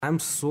I'm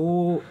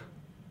so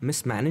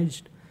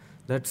mismanaged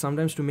that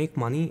sometimes to make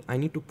money, I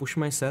need to push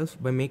myself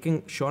by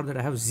making sure that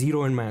I have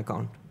zero in my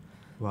account.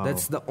 Wow.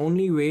 That's the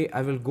only way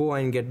I will go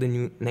and get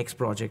the next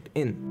project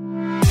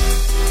in.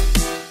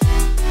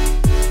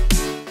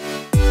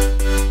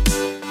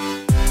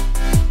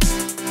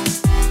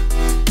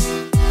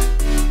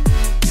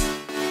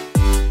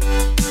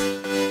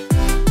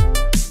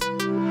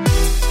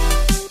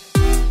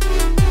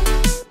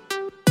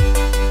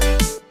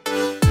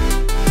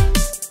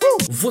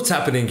 What's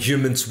happening,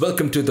 humans?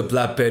 Welcome to the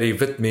Blackberry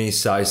with me,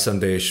 Sai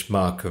Sandesh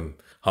Markham.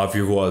 How have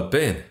you all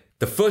been?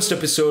 The first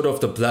episode of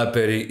the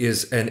Blackberry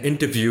is an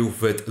interview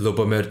with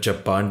Lubomir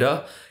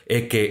Jabanda,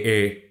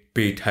 a.k.a.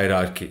 Beat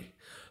Hierarchy.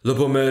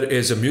 Lubomir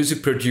is a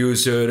music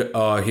producer,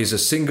 he's a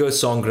singer,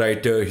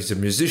 songwriter, he's a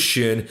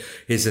musician,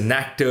 he's an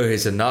actor,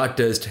 he's an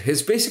artist,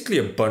 he's basically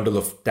a bundle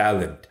of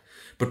talent.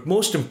 But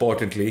most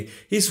importantly,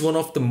 he's one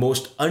of the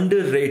most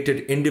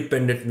underrated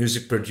independent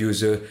music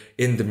producer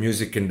in the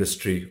music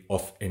industry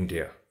of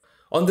India.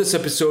 On this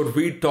episode,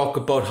 we talk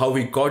about how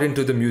he got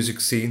into the music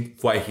scene,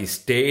 why he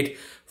stayed,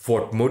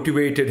 what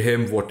motivated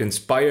him, what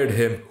inspired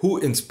him, who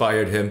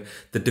inspired him,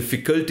 the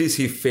difficulties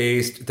he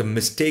faced, the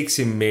mistakes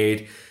he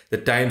made, the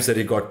times that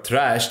he got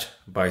thrashed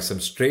by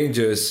some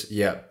strangers.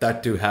 Yeah,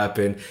 that too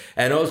happened.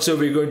 And also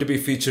we're going to be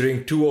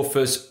featuring two of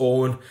his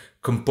own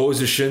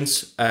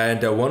compositions,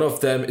 and one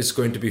of them is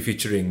going to be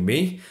featuring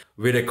me.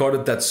 We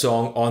recorded that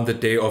song on the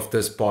day of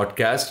this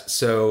podcast,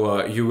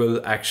 so you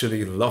will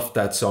actually love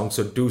that song,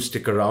 so do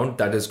stick around.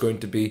 That is going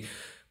to be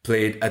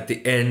played at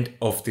the end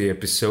of the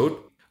episode.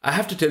 I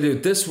have to tell you,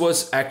 this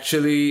was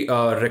actually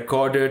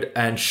recorded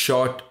and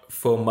shot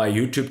for my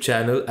YouTube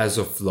channel as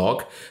a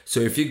vlog. So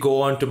if you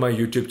go on to my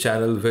YouTube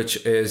channel,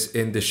 which is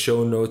in the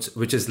show notes,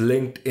 which is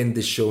linked in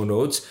the show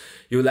notes,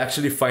 you will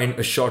actually find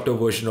a shorter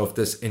version of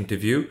this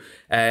interview.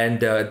 And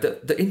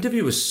the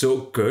interview was so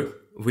good.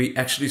 We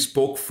actually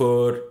spoke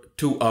for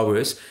 2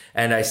 hours,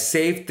 and I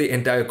saved the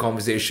entire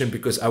conversation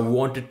because I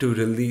wanted to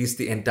release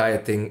the entire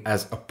thing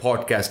as a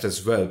podcast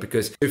as well.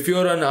 Because if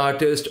you're an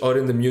artist or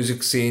in the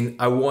music scene,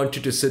 I want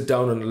you to sit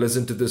down and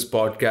listen to this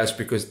podcast,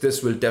 because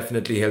this will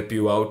definitely help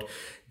you out.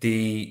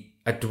 The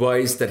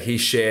advice that he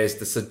shares,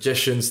 the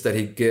suggestions that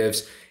he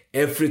gives,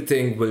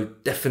 everything will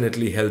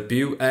definitely help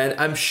you. And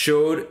I'm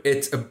sure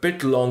it's a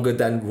bit longer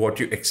than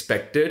what you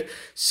expected.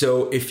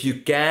 So if you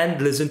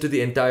can listen to the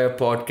entire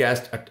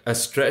podcast at a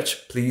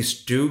stretch, please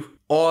do.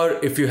 Or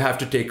if you have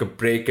to take a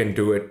break and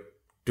do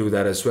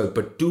that as well.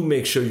 But do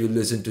make sure you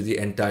listen to the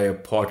entire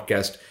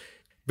podcast.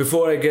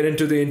 Before I get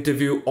into the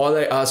interview, all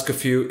I ask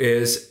of you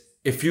is,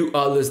 if you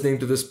are listening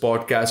to this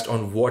podcast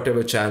on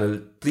whatever channel,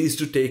 please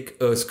do take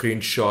a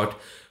screenshot,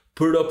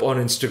 put it up on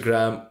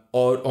Instagram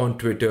or on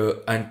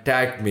Twitter and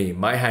tag me.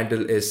 My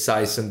handle is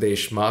Sai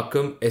Sandesh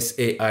Markham,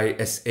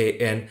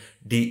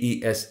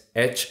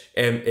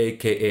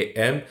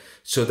 SAISANDESHMAKAM,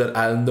 so that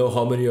I'll know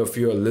how many of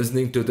you are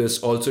listening to this.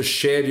 Also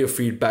share your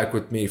feedback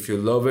with me. If you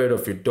love it, or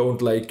if you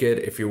don't like it,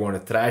 if you want to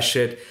thrash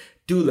it,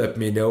 do let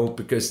me know,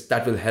 because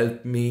that will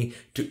help me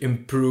to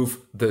improve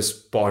this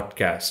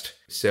podcast.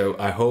 So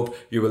I hope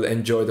you will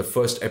enjoy the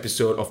first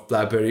episode of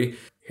Blackberry.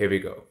 Here we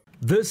go.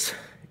 This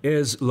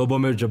is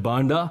Lubomir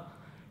Jabanda.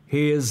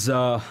 His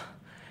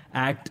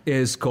act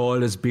is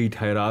called as Beat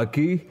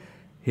Hierarchy.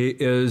 He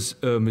is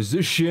a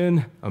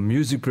musician, a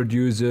music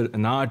producer,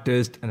 an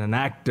artist, and an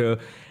actor.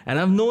 And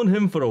I've known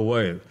him for a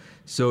while.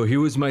 So he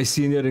was my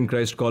senior in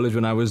Christ College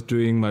when I was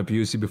doing my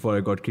PUC before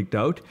I got kicked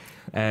out.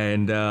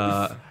 And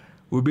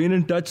we've been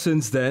in touch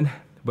since then.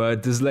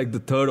 But this is like the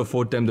third or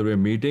fourth time that we're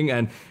meeting.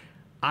 And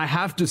I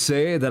have to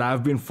say that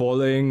I've been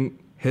following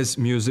his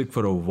music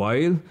for a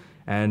while.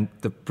 And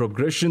the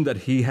progression that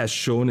he has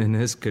shown in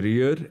his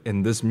career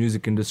in this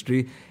music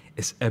industry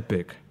is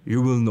epic.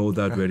 You will know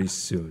that very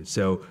soon.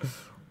 So,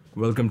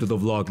 welcome to the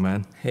vlog,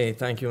 man. Hey,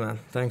 thank you, man.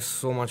 Thanks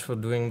so much for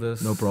doing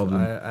this. No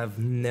problem. I've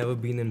never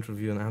been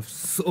interviewed, and I have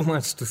so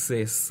much to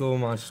say,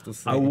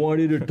 I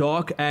wanted to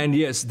talk, and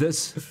yes,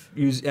 this,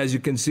 as you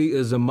can see,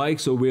 is a mic,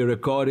 so we're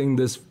recording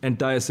this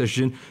entire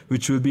session,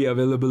 which will be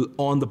available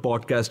on the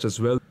podcast as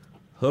well.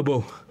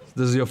 Herbo,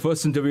 this is your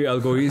first interview.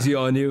 I'll go easy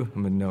on you. I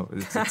mean, no,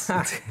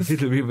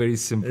 it'll be very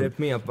simple. Rip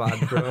me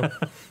apart, bro.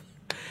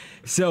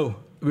 So,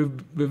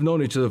 we've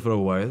known each other for a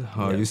while.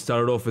 Yeah. You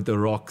started off with the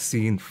rock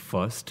scene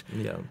first.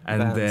 Yeah.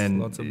 And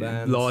bands,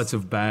 then lots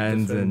of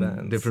bands,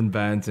 different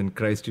bands in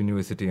Christ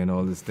University and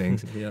all these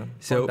things. Yeah,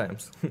 so fun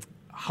times.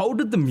 How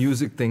did the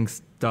music thing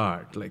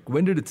start? Like,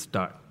 when did it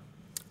start?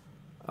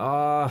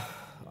 I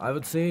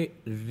would say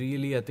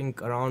really, I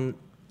think around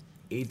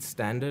 8th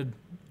standard,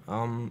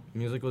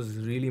 music was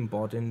really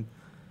important,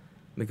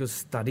 because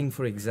studying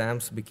for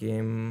exams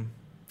became,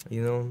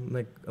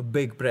 like a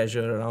big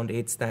pressure around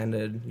 8th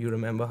standard. You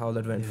remember how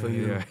that went for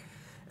you. Yeah.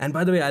 And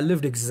by the way, I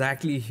lived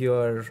exactly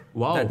here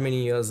Wow. that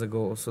many years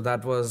ago. So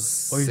that was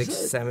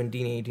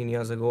 17, 18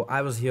 years ago.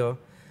 I was here.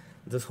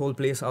 This whole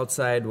place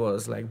outside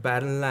was like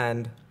barren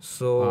land.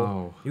 So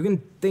Wow. you can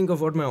think of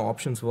what my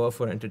options were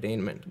for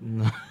entertainment.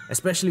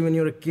 Especially when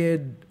you're a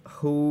kid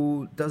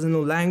who doesn't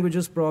know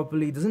languages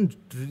properly, doesn't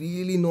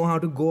really know how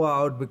to go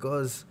out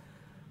because,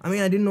 I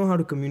mean, I didn't know how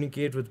to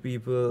communicate with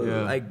people.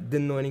 Yeah. I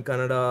didn't know any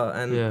Kannada,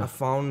 and Yeah. I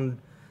found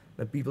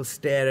that people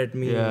stare at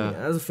me. Yeah.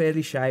 I was a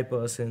fairly shy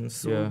person,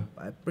 so Yeah.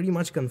 I pretty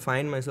much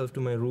confined myself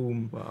to my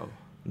room. Wow.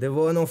 There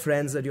were no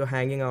friends that you're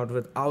hanging out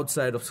with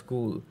outside of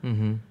school.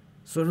 Mm-hmm.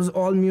 So it was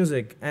all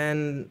music,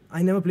 and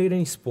I never played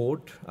any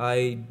sport.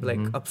 I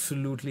Mhm.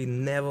 absolutely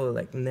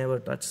never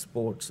touched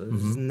sports. I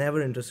was Mhm.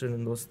 never interested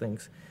in those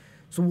things.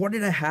 So what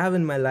did I have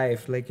in my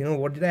life?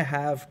 What did I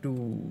have to,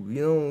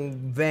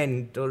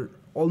 vent, or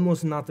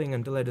almost nothing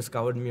until I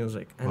discovered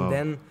music. And Wow.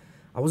 then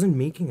I wasn't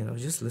making it. I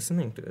was just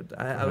listening to it.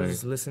 I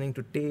was Right. listening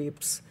to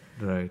tapes,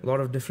 Right. a lot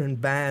of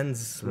different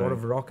bands, a lot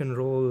of Right. rock and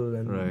roll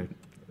and Right.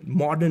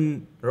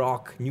 modern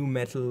rock, new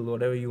metal,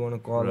 whatever you want to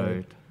call it.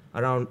 Right.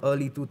 Around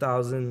early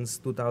 2000s,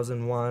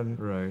 2001.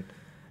 Right.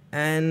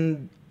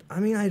 And I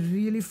mean, I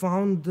really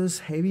found this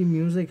heavy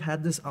music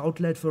had this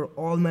outlet for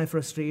all my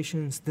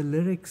frustrations. The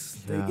lyrics,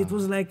 Yeah. it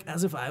was like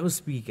as if I was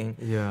speaking.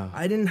 Yeah.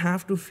 I didn't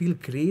have to feel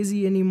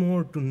crazy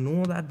anymore to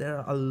know that there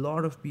are a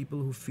lot of people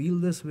who feel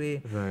this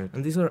way. Right.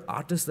 And these are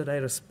artists that I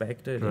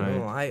respected.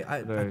 Right.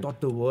 I Right.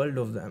 thought the world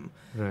of them.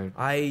 Right.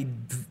 I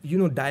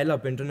dial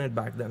up internet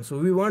back then. So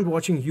we weren't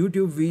watching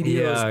YouTube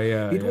videos.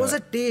 Yeah. It was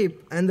a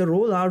tape, and the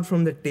roll out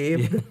from the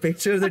tape, the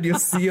picture that you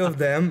see of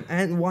them,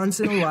 and once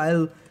in a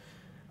while,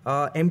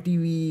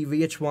 MTV,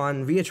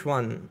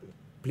 VH1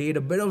 played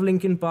a bit of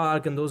Linkin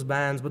Park and those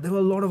bands, but there were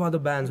a lot of other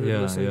bands we were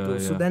Yeah, listening to. yeah,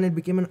 So yeah. then it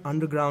became an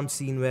underground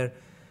scene where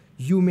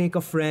you make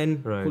a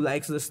friend Right. who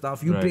likes this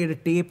stuff. You Right. played a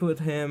tape with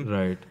him.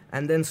 Right.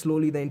 And then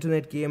slowly the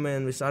internet came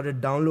in. We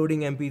started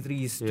downloading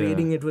MP3s, Yeah.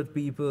 trading it with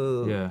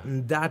people. Yeah.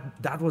 And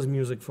that was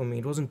music for me.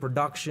 It wasn't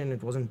production.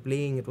 It wasn't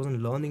playing. It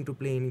wasn't learning to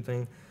play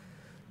anything.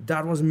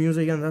 That was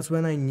music, and that's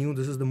when I knew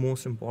this is the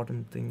most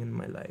important thing in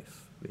my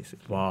life,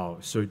 basically. Wow.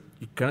 So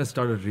you kind of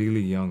started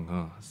really young,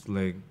 huh? It's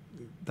like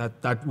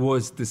that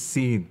was the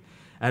scene.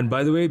 And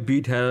by the way,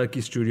 Beat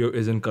Hierarchy Studio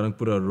is in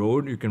Kanakpura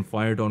Road. You can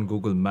find it on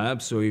Google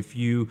Maps. So if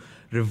you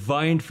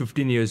rewind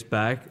 15 years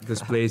back,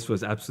 this place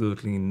was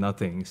absolutely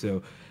nothing.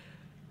 So,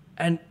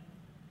 and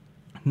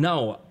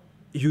now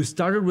you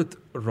started with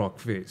rock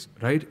phase,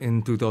 right?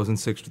 In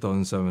 2006,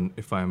 2007,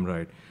 if I'm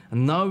right.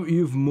 And now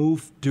you've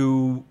moved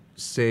to,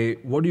 say,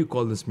 what do you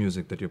call this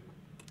music that you're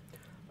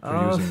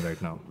producing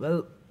right now?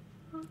 Well,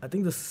 I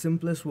think the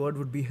simplest word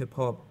would be hip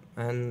hop,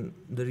 and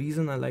the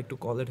reason I like to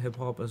call it hip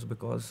hop is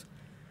because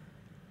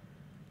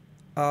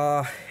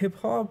hip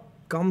hop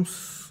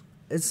comes.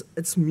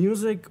 It's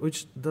music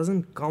which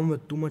doesn't come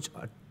with too much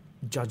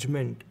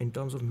judgment in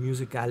terms of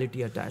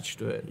musicality attached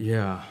to it.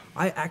 Yeah.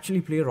 I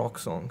actually play rock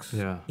songs.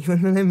 Yeah.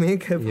 Even when I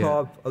make hip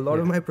hop, a lot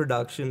of Yeah. my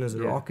production is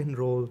Yeah. rock and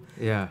roll.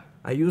 Yeah.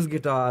 I use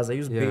guitars, I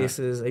use Yeah.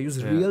 basses, I use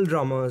Yeah. real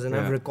drummers, and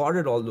I've Yeah.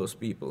 recorded all those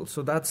people.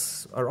 So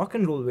that's a rock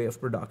and roll way of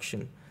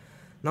production.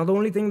 Now, the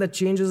only thing that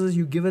changes is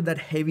you give it that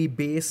heavy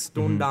bass,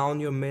 tone down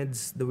your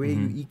mids, the way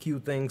you EQ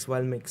things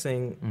while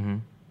mixing. Mm-hmm.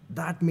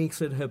 That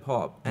makes it hip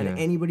hop. And Yeah.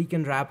 anybody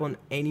can rap on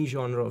any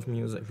genre of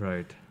music.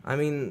 Right. I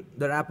mean,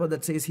 the rapper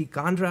that says he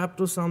can't rap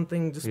to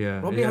something just Yeah,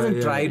 probably yeah, hasn't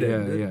yeah, tried yeah,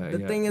 it. The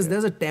yeah, thing is, yeah.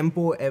 there's a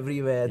tempo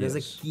everywhere, there's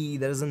Yes. a key,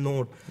 there's a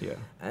note. Yeah.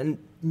 And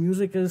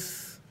music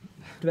is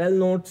 12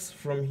 notes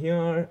from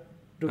here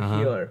to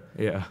here.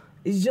 Yeah.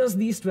 It's just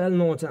these 12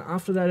 notes, and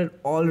after that, it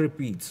all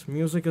repeats.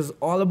 Music is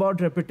all about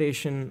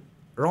repetition.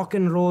 Rock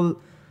and roll,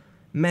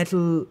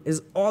 metal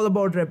is all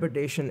about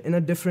repetition in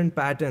a different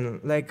pattern.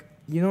 Like,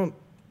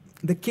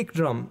 the kick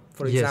drum,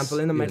 for Yes, example,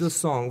 in a metal yes.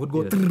 song would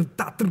go Yes. trrr,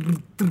 ta,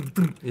 trrr, trrr,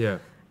 trrr. Yeah.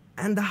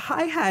 And the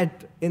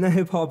hi-hat in a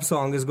hip-hop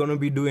song is going to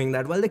be doing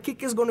that, while the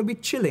kick is going to be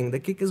chilling. The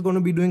kick is going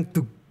to be doing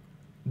dug,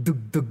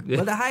 dug, dug. Yeah.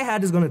 But the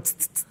hi-hat is going to...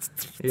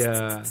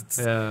 Yeah.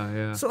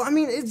 Yeah. So, I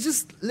mean, it's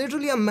just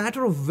literally a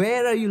matter of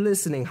where are you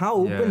listening?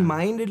 How Yeah.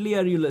 open-mindedly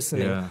are you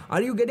listening? Yeah.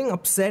 Are you getting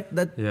upset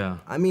that, Yeah.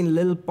 I mean,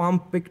 Lil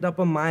Pump picked up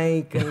a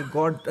mic and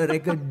got a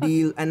record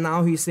deal, and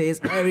now he says,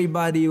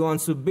 everybody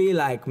wants to be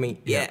like me.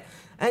 Yeah.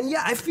 And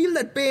yeah, I feel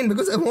that pain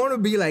because I want to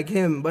be like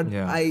him. But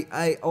Yeah.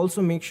 I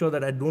also make sure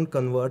that I don't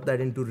convert that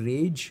into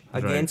rage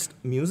against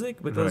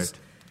music because... Right.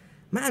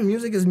 Man,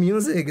 music is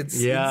music. It's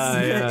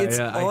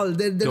all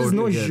there is no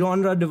totally get it.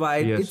 genre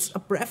divide. Yes. It's a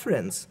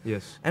preference.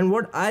 Yes. And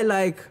what I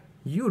like,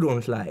 you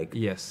don't like.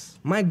 Yes.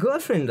 My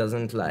girlfriend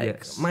doesn't like.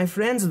 Yes. My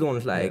friends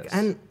don't like. Yes.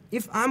 And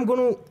if I'm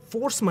going to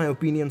force my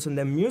opinions on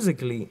them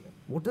musically,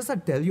 what does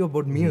that tell you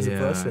about me as a Yeah,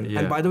 person? yeah.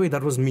 And by the way,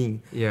 that was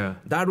me. Yeah.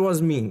 That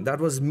was me.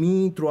 That was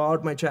me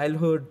throughout my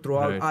childhood.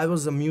 Right. I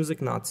was a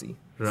music Nazi.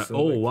 Right.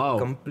 Oh, wow.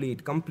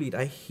 Complete.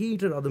 I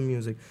hated other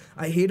music.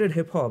 I hated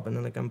hip hop, and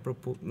then I'm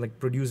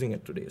producing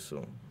it today.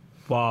 So.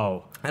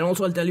 Wow. And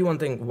also, I'll tell you one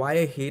thing. Why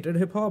I hated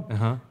hip hop?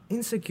 Uh-huh.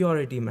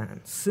 Insecurity, man.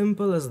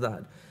 Simple as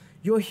that.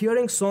 you're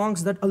hearing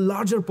songs that a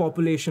larger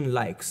population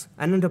likes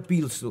and it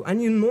appeals to.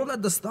 And you know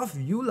that the stuff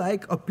you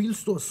like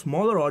appeals to a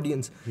smaller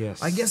audience.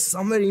 Yes. I guess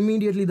somewhere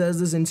immediately there's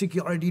this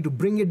insecurity to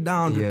bring it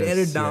down, to tear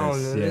it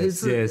down.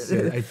 Yes.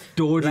 I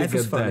totally Life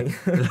get is funny.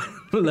 that.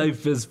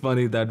 Life is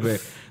funny that way.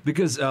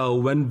 Because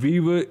when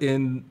we were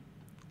in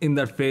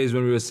that phase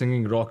when we were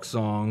singing rock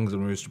songs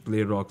and we used to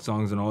play rock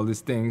songs and all these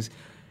things,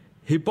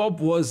 hip-hop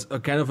was a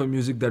kind of a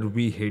music that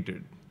we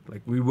hated.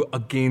 Like, we were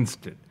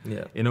against it.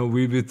 Yeah. You know,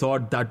 we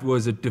thought that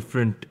was a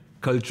different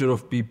culture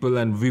of people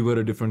and we were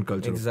a different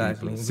culture of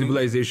people.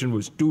 Civilization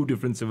was two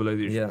different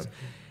civilizations. Yeah.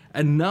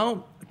 And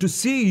now, to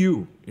see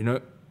you, you know,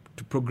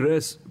 to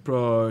progress,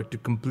 to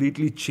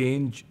completely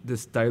change the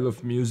style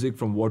of music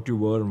from what you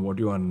were and what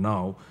you are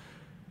now,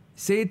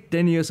 say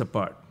 10 years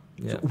apart.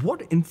 Yeah. So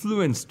what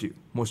influenced you,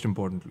 most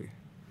importantly?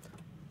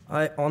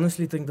 I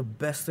honestly think the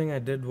best thing I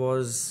did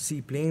was,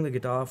 playing the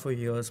guitar for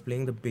years,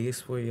 playing the bass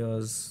for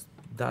years,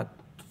 that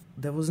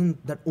there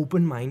wasn't, that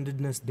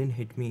open-mindedness didn't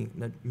hit me,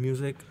 that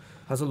music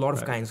has a lot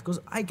of kinds. Because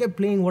I kept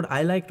playing what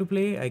I like to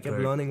play, I kept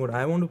learning what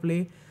I want to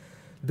play.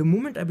 The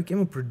moment I became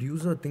a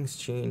producer, things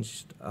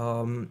changed.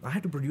 I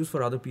had to produce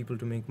for other people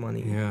to make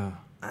money. Yeah.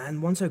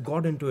 And once I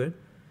got into it,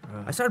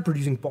 I started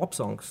producing pop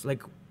songs.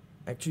 Like,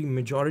 actually,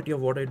 majority of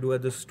what I do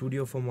at the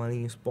studio for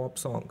money is pop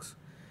songs.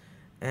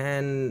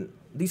 And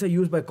these are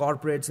used by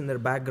corporates in their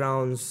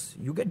backgrounds.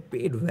 You get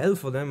paid well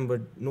for them,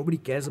 but nobody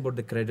cares about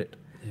the credit.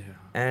 Yeah.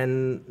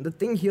 And the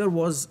thing here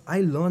was,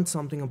 I learned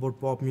something about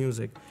pop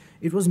music.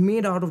 It was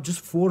made out of just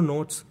 4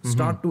 notes,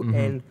 start to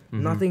end,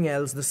 nothing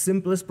else. The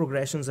simplest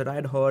progressions that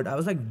I'd heard, I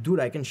was like, dude,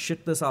 I can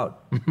shit this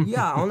out.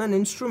 Yeah, on an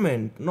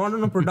instrument, not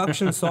on a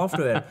production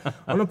software.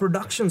 On a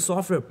production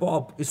software,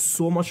 pop is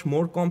so much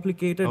more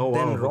complicated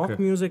than rock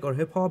music or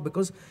hip hop,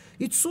 because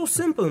it's so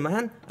simple,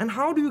 man. And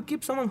how do you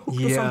keep someone hooked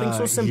to something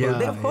so simple?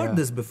 They've heard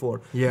this before.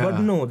 But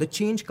no, the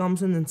change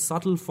comes in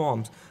subtle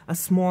forms. A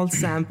small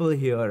sample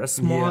here, a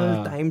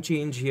small time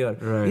change here.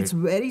 It's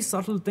very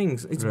subtle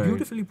things. It's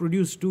beautifully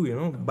produced too, you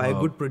know, by a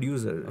good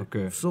producer.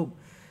 Okay. So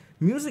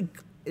music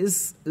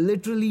is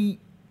literally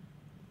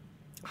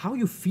how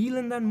you feel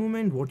in that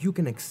moment, what you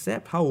can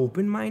accept, how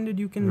open-minded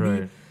you can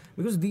be.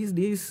 Because these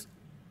days,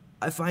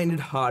 I find it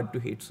hard to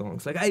hate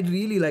songs. Like, I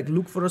really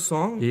look for a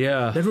song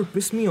that would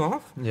piss me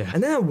off.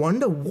 And then I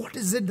wonder, what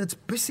is it that's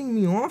pissing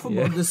me off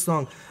about this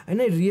song?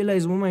 And I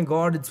realize, oh my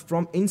God, it's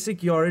from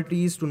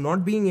insecurities to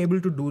not being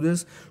able to do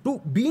this, to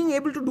being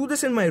able to do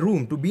this in my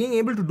room, to being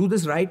able to do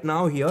this right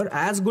now here,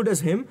 as good as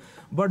him,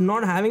 but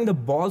not having the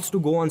balls to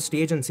go on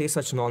stage and say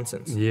such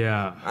nonsense.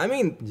 I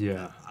mean,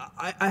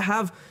 I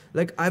have,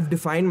 I've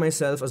defined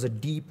myself as a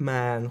deep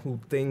man who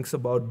thinks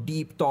about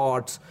deep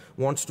thoughts,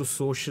 wants to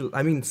social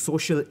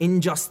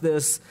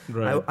injustice.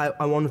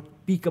 I want to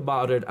speak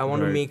about it. I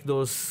want to make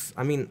those,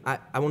 I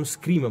want to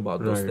scream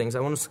about those things. I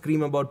want to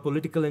scream about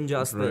political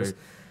injustice.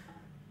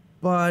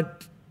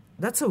 But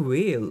that's a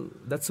whale.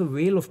 That's a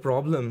whale of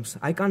problems.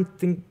 I can't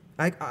think,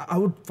 I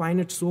would find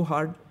it so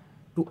hard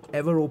to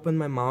ever open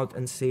my mouth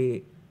and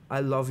say, I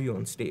love you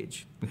on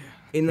stage.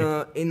 In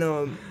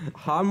a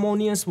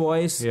harmonious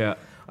voice.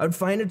 I would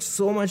find it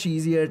so much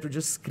easier to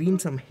just scream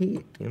some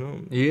hate, you know.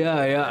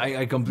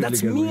 I completely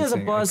That's get me what you're as a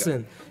saying.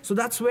 person. So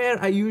that's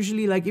where I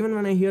usually, even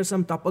when I hear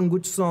some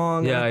Tapanguch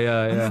song,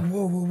 I'm like,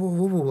 whoa,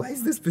 why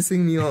is this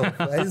pissing me off?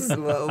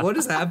 What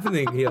is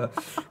happening here?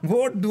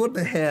 What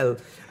the hell?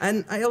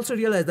 And I also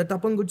realized that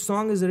Tapanguch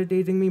song is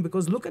irritating me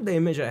because look at the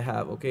image I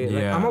have,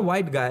 okay? I'm a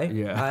white guy.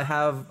 I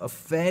have a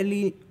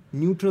fairly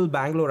neutral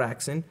Bangalore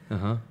accent.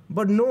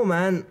 But no,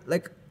 man,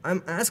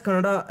 I'm as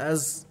Kannada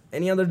as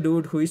any other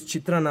dude who is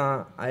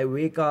Chitrana. I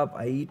wake up,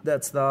 I eat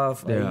that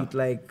stuff, I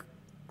eat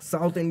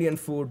South Indian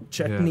food,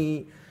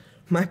 chutney.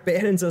 My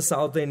parents are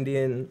South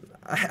Indian.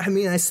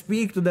 I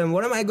speak to them.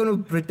 What am I going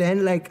to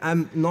pretend like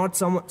I'm not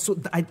someone?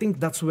 So I think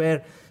that's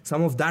where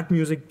some of that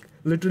music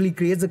literally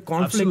creates a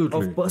conflict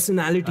of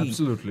personality.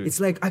 It's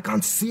like, I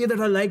can't say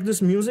that I like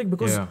this music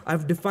because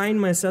I've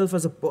defined myself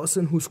as a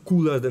person who's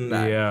cooler than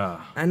that.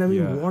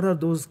 And what are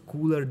those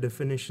cooler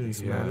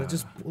definitions, man? It's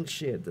just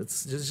bullshit.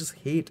 It's just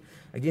hate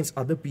against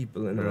other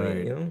people in a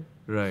way, you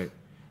know?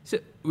 So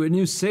when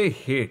you say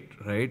hate,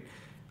 right?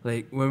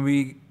 Like when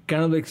we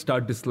kind of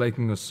start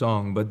disliking a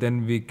song,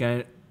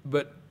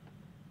 but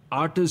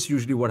artists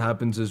usually what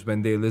happens is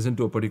when they listen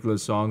to a particular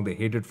song, they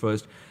hate it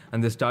first,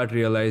 and they start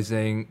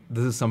realizing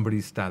this is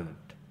somebody's talent.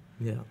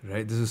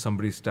 Right? This is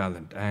somebody's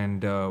talent,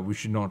 and we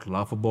should not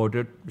laugh about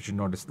it. We should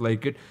not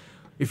dislike it.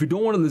 If you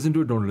don't want to listen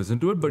to it, don't listen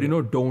to it. But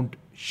don't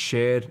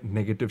share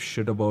negative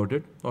shit about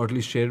it, or at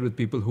least share it with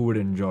people who would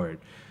enjoy it.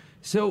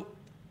 So,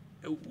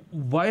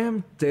 why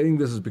I'm telling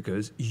this is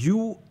because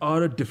you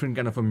are a different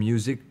kind of a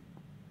music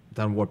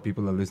than what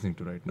people are listening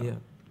to right now.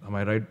 Am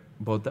I right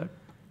about that?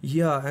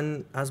 Yeah,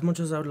 and as much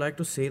as I would like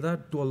to say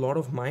that to a lot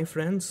of my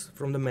friends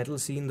from the metal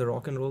scene, the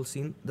rock and roll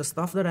scene, the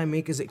stuff that I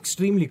make is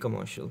extremely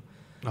commercial.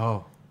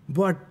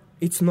 But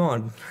it's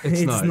not.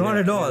 It's not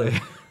at all.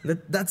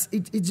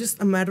 It's just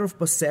a matter of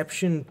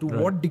perception to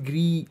what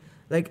degree.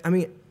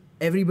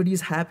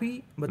 everybody's happy,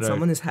 but Right.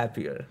 someone is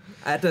happier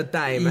at a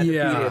time, at a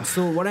period.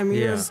 So what I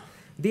mean is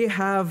they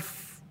have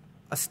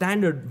a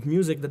standard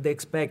music that they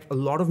expect a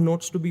lot of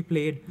notes to be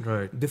played,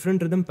 Right.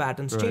 different rhythm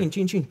patterns, Right.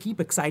 change, keep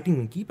exciting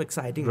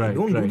me. Right,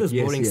 Don't do right. this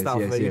Yes, boring yes, stuff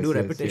yes, where you yes, do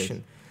yes, repetition.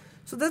 yes.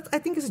 So that, I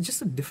think, is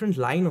just a different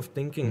line of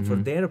thinking for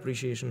their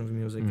appreciation of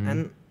music.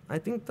 And I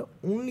think the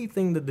only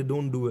thing that they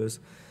don't do is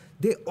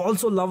they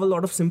also love a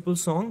lot of simple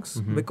songs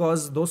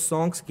because those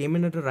songs came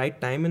in at the right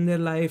time in their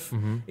life.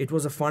 It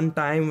was a fun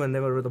time when they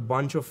were with a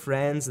bunch of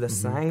friends. They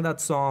sang that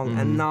song.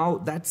 And now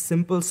that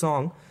simple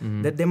song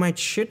that they might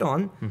shit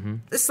on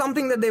is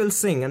something that they will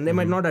sing and they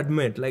might not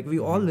admit. Like we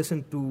all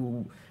listen to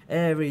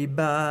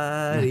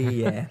everybody,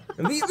 yeah.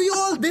 we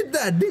all did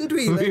that, didn't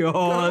we? Like, We all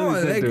come on,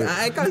 listened like, to it.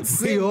 I can't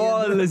sing. We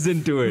all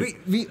listened to it.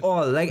 We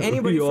all, like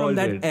anybody We all from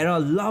that did. era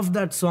loved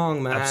that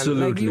song, man. Like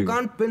Absolutely. you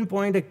can't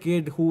pinpoint a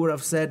kid who would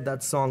have said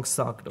that song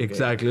sucked. Okay?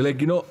 Exactly. Like,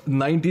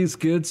 90s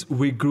kids,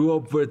 we grew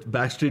up with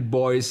Backstreet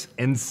Boys,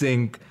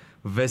 NSYNC,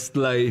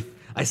 Westlife.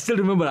 I still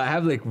remember I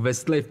have like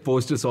Westlife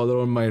posters all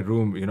around my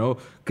room,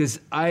 because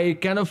I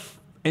kind of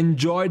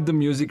enjoyed the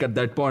music at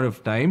that point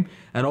of time.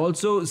 And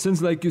also,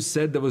 since like you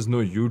said, there was no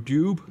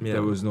YouTube, Yeah.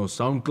 there was no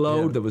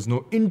SoundCloud, Yeah. there was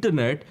no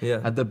internet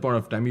Yeah. at that point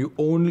of time. Your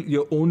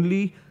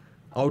only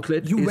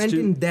outlet You is went to,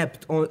 in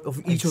depth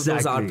of each of those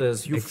Exactly,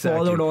 artists. You exactly.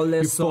 followed all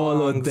their You songs.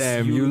 followed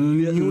them. You You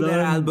knew their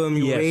learned- album.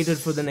 You Yes, waited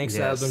for the next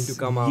yes, album to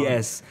come out.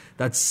 Yes,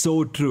 that's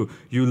so true.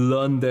 You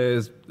learn their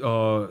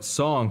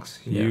songs.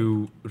 Yeah.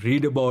 You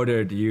read about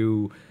it.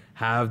 You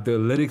have the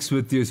lyrics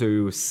with you, so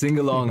you sing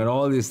along and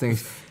all these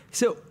things.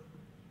 So,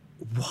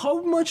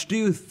 how much do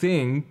you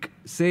think,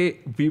 say,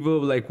 we were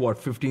like,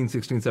 15,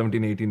 16,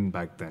 17, 18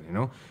 back then,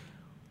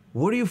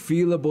 What do you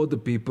feel about the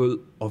people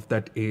of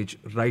that age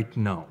right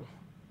now?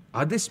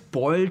 Are they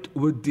spoiled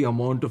with the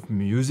amount of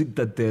music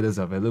that there is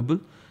available?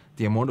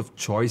 The amount of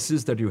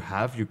choices that you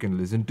have, you can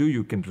listen to,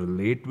 you can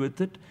relate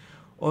with it?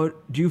 Or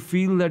do you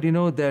feel that,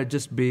 they're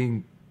just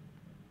being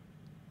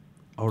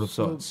out of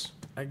sorts?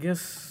 I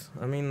guess,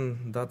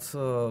 that's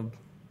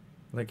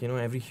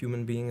every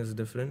human being is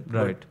different.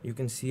 but Right. you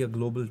can see a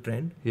global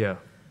trend. Yeah.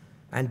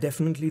 And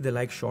definitely they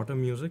like shorter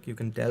music. You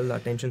can tell the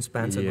attention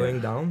spans are Yeah. going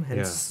down.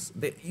 Hence,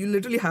 you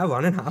literally have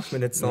 1.5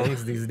 minute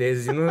songs these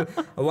days. A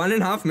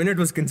 1.5 minute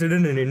was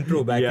considered an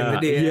intro back in the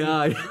day.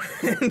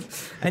 Yeah.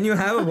 And you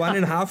have a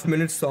 1.5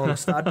 minute song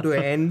start to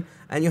end.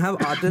 And you have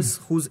artists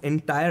whose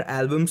entire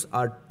albums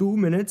are 2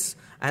 minutes.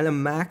 And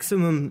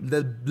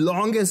the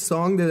longest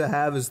song that they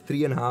have is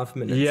 3.5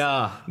 minutes.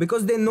 Yeah.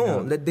 Because they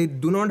know that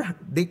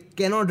they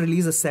cannot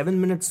release a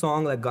 7-minute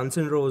song like Guns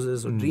N'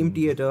 Roses or Dream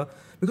Theater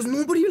because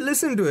nobody will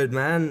listen to it,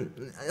 man.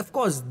 Of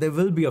course, there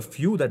will be a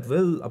few that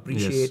will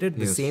appreciate it,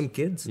 the yes. same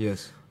kids.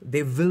 Yes.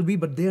 They will be,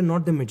 but they are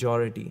not the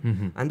majority.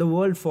 And the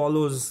world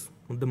follows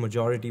what the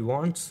majority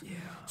wants. Yeah.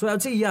 So I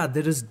would say,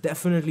 there is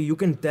definitely, you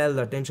can tell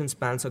the attention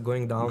spans are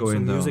going down. So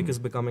music is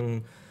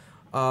becoming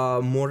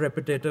more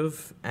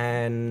repetitive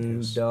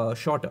and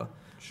shorter.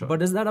 Sure.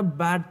 But is that a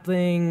bad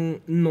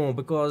thing? No,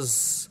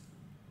 because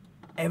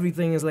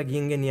everything is like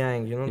yin and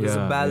yang, there's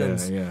a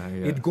balance. Yeah.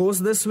 It goes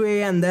this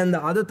way and then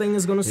the other thing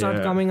is going to start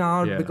Yeah, coming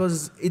out yeah.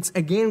 because it's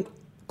again,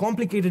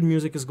 complicated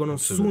music is going to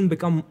soon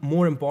become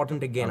more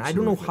important again. I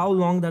don't know how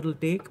long that will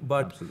take,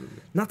 but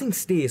nothing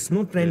stays.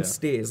 No trend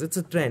stays. It's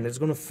a trend. It's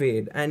going to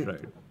fade.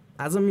 And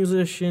as a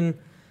musician,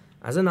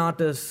 as an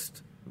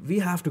artist, we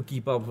have to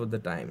keep up with the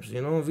times.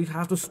 We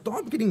have to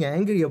stop getting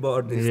angry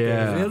about these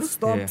things. We have to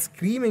stop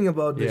screaming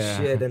about this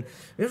shit. And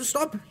we have to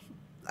stop.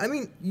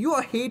 You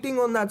are hating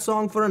on that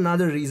song for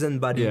another reason,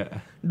 buddy. Yeah.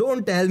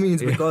 Don't tell me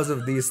it's because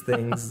of these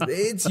things.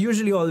 It's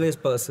usually always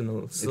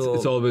personal. So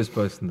It's always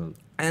personal.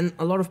 and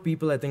a lot of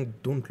people, I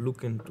think, don't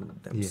look into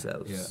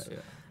themselves. Yeah.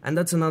 And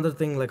that's another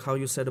thing, like how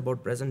you said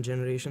about present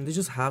generation. They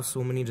just have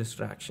so many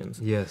distractions.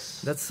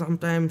 Yes. That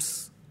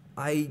sometimes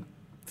I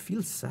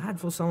feel sad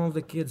for some of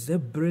the kids. They're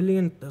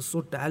brilliant. They're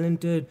so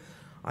talented.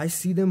 I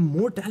see them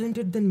more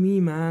talented than me,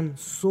 man.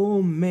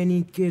 So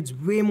many kids,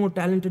 way more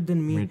talented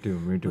than me. Me too.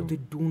 But they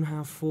don't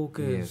have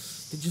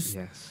focus. They just...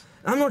 Yes.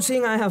 I'm not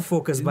saying I have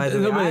focus, by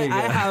the way.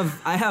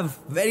 I have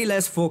very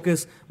less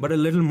focus, but a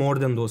little more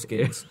than those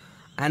kids.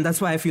 And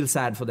that's why I feel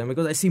sad for them,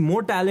 because I see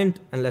more talent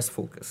and less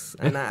focus.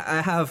 And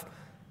I have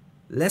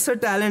lesser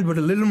talent, but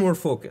a little more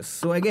focus.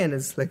 So again,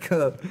 it's like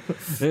a...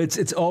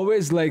 It's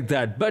always like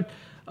that. But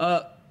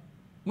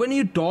when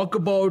you talk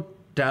about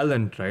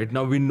talent, right,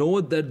 now we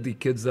know that the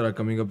kids that are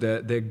coming up,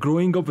 they're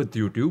growing up with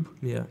YouTube.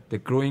 Yeah. They're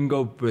growing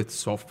up with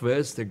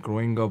softwares. They're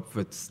growing up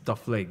with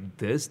stuff like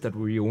this that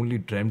we only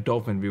dreamt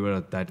of when we were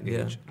at that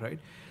age, right?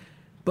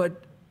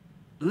 But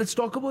let's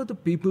talk about the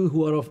people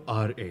who are of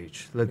our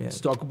age.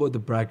 Let's talk about the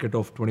bracket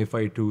of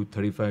 25 to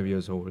 35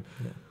 years old,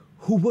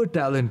 who were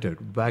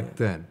talented back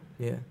then.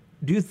 Yeah.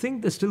 Do you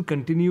think they're still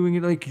continuing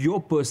it? Like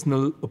your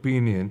personal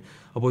opinion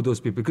about those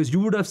people? Because you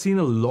would have seen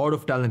a lot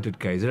of talented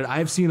guys. Right?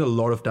 I've seen a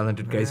lot of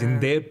talented guys. In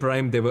their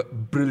prime, they were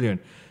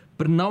brilliant.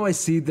 But now I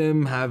see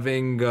them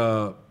having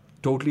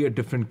totally a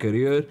different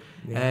career.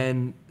 Yeah.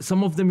 And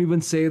some of them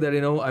even say that,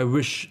 I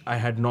wish I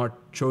had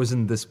not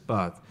chosen this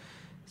path.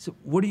 So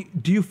what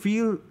do you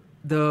feel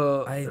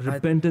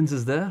repentance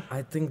is there?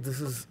 I think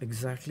this is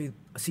exactly...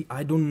 See,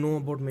 I don't know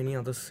about many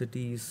other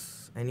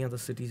cities, any other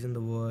cities in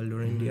the world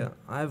or India.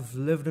 I've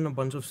lived in a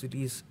bunch of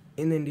cities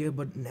in India,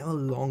 but never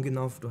long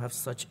enough to have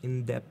such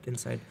in-depth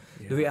insight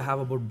the way I have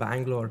about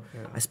Bangalore.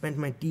 I spent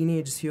my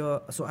teenagers here,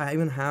 so I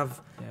even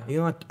have,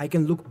 I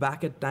can look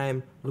back at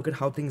time, look at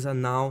how things are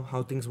now,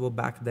 how things were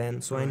back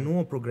then. So I know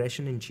a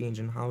progression in change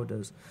and how it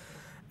is.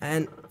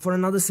 And for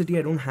another city,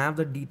 I don't have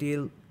that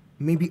detail.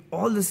 Maybe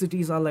all the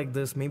cities are like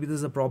this. Maybe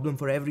there's a problem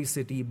for every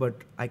city,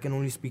 but I can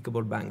only speak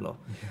about Bangalore.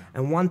 Yeah.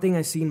 And one thing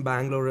I see in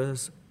Bangalore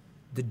is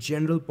the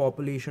general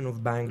population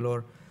of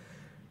Bangalore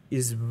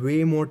is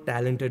way more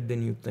talented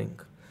than you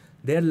think.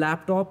 Their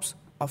laptops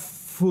are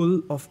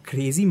full of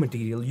crazy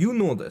material. You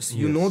know this.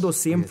 You know those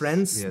same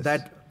friends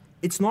that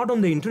it's not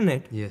on the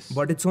internet,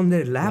 but it's on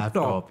their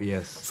laptop.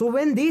 So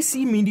when they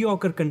see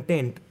mediocre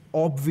content,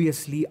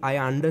 obviously I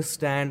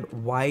understand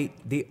why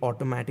they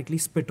automatically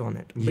spit on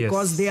it,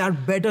 because they are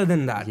better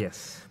than that.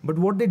 But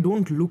what they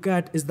don't look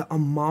at is the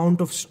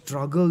amount of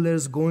struggle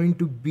there's going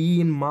to be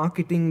in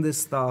marketing this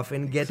stuff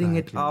and getting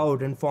it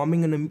out and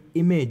forming an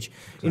image,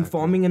 in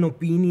forming an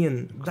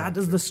opinion. That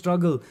is the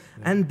struggle.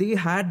 And they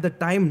had the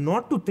time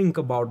not to think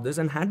about this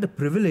and had the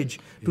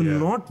privilege to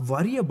not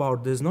worry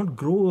about this, not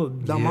grow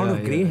the amount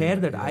of gray hair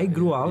that I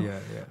grew out,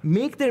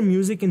 make their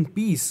music in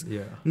peace,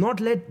 not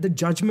let the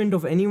judgment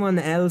of anyone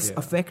else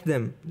affect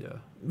them.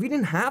 We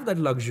didn't have that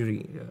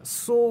luxury.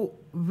 So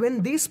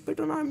when they spit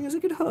on our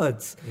music, it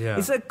hurts.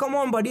 It's like, come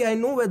on, buddy, I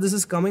know where this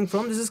is coming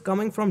from. This is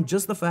coming from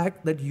just the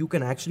fact that you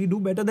can actually do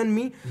better than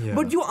me.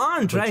 But you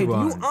aren't, right?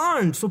 You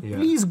aren't. So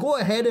please go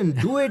ahead and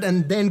do it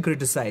and then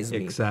criticize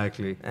me.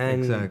 Exactly.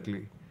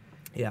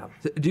 Yeah.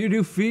 So do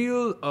you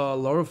feel a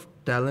lot of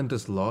talent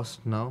is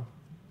lost now?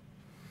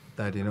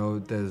 That,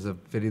 there's a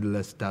very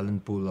less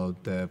talent pool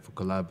out there for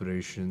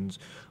collaborations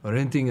or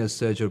anything as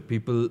such, or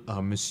people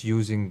are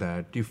misusing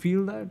that. Do you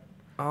feel that?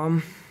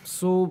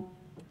 So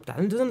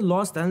talent isn't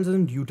lost, talent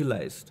isn't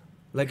utilized.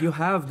 Like you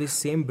have these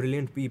same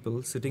brilliant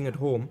people sitting at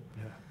home.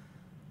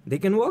 They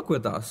can work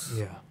with us.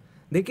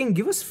 They can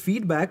give us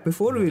feedback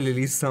before we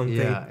release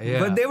something.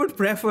 But they would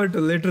prefer to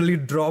literally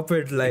drop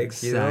it like,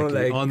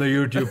 on the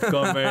YouTube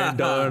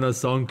comment or on a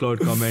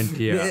SoundCloud comment.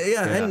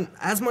 And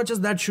as much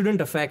as that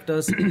shouldn't affect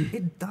us,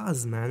 it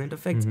does, man. It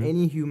affects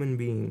any human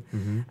being.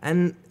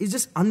 And it's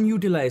just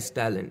unutilized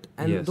talent.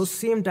 And those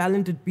same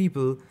talented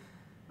people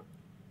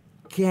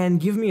can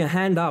give me a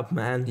hand up,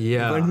 man.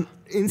 But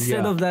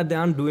instead of that, they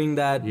aren't doing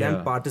that. They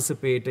aren't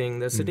participating.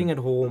 They're sitting at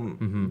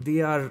home. They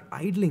are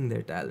idling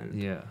their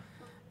talent.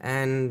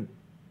 And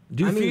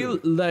do you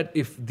feel that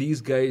if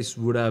these guys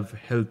would have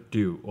helped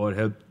you or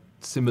helped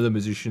similar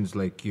musicians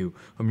like you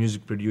or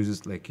music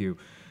producers like you,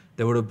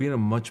 there would have been a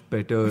much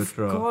better... Of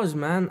course,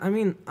 man. I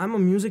mean, I'm a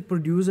music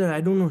producer.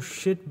 I don't know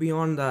shit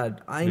beyond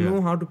that. I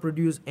know how to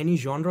produce any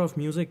genre of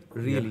music,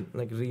 really.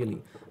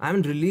 Really. I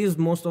haven't released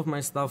most of my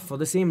stuff for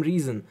the same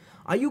reason.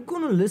 Are you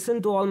going to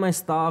listen to all my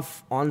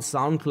stuff on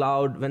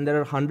SoundCloud when there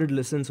are 100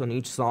 listens on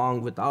each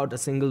song without a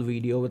single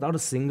video, without a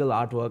single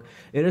artwork,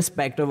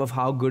 irrespective of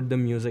how good the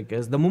music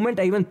is? The moment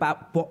I even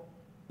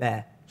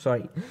the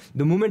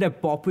moment I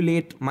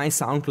populate my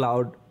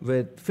SoundCloud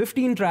with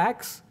 15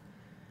 tracks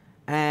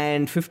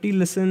and 50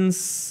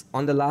 listens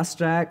on the last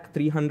track,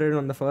 300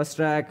 on the first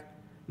track,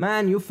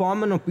 man, you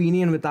form an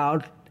opinion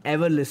without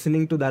ever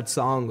listening to that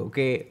song,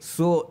 okay?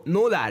 So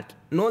know that,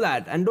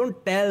 and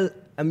don't tell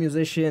a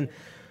musician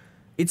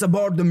it's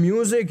about the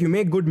music, you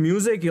make good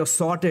music, you're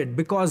sorted,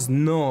 because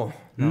no.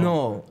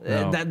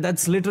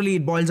 That's literally,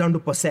 it boils down to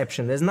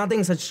perception. There's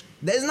nothing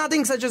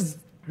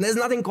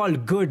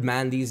called good,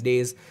 man, these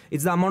days.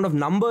 It's the amount of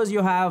numbers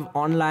you have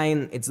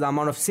online, it's the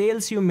amount of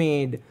sales you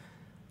made.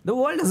 The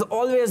world has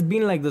always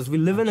been like this. We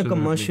live in a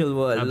commercial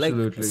world. Like,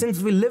 since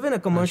we live in a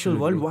commercial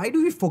world, why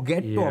do we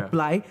forget to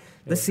apply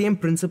the same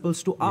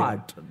principles to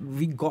art?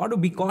 We got to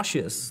be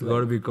cautious.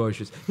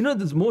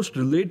 The most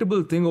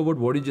relatable thing about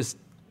what you just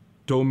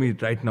told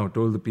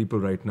the people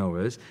right now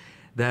is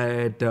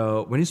that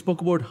when you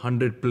spoke about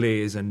 100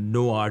 plays and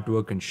no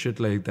artwork and shit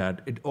like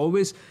that,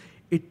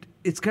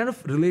 it kind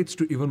of relates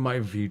to even my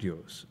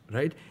videos,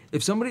 right?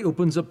 If somebody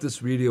opens up this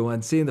video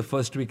and say in the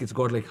first week it's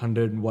got like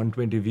 100,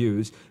 120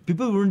 views,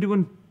 people wouldn't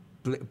even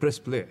press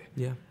play.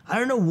 I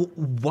don't know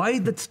why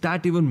that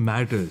stat even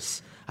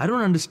matters. I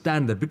don't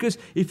understand that, because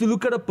if you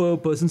look at a per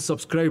person's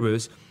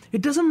subscribers,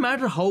 it doesn't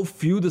matter how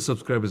few the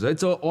subscribers are.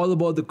 It's all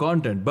about the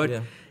content.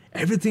 But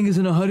everything is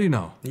in a hurry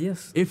now.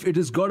 If it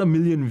has got 1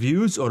 million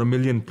views or 1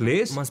 million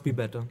plays, must be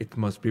better. It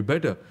must be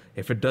better.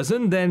 If it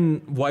doesn't,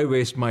 then why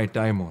waste my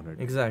time on it?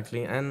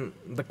 Exactly. And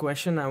the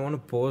question I want to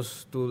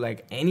pose to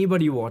like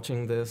anybody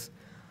watching this,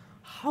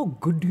 how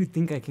good do you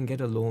think I can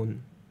get a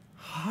loan?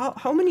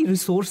 How many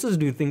resources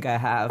do you think I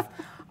have?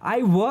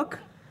 I work,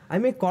 I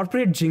make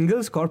corporate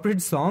jingles,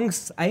 corporate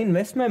songs, I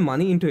invest my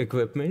money into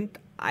equipment,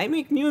 I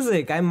make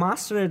music, I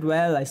master it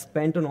well, I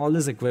spent on all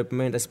this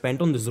equipment, I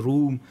spent on this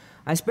room,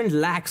 I spent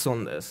lakhs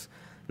on this.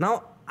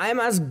 Now, I'm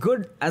as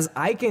good as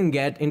I can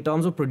get in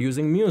terms of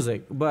producing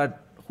music,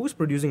 but who's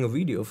producing a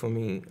video for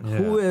me?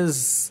 Who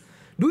is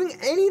doing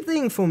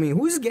anything for me,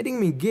 who is getting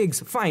me gigs.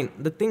 Fine.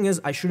 The thing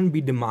is, I shouldn't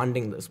be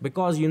demanding this,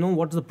 because you know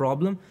what's the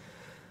problem?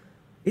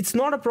 It's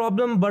not a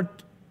problem,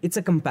 but it's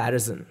a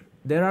comparison.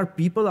 There are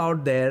people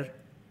out there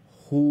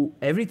who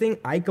everything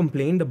I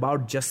complained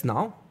about just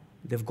now,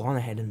 they've gone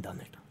ahead and done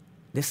it.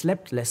 They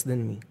slept less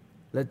than me.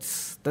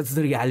 That's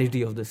the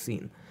reality of the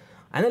scene.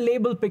 And a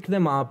label picked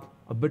them up,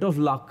 a bit of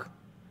luck.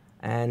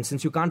 And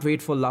since you can't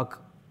wait for luck,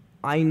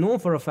 I know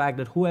for a fact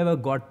that whoever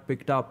got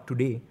picked up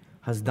today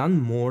has done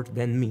more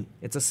than me.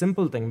 It's a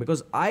simple thing,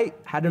 because I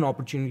had an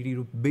opportunity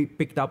to be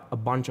picked up a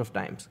bunch of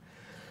times.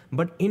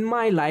 But in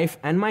my life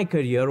and my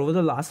career over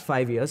the last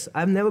 5 years,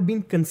 I've never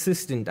been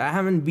consistent. I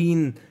haven't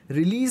been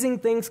releasing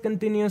things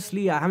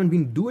continuously. I haven't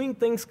been doing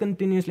things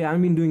continuously. I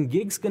haven't been doing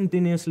gigs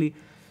continuously.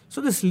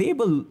 So this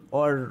label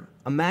or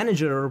a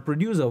manager or a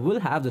producer will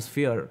have this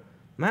fear.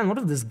 Man, what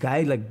if this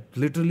guy like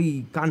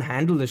literally can't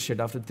handle this shit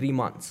after 3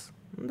 months?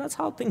 And that's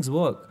how things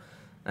work.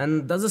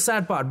 And that's the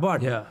sad part.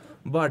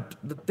 But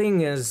the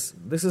thing is,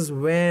 this is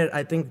where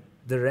I think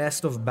the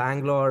rest of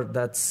Bangalore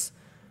that's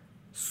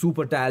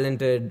super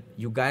talented,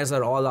 you guys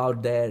are all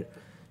out there.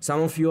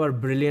 Some of you are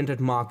brilliant at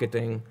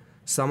marketing.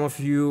 Some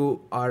of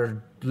you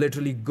are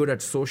literally good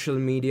at social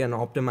media and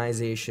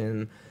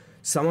optimization.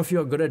 Some of you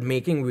are good at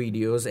making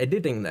videos,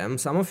 editing them.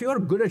 Some of you are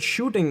good at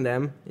shooting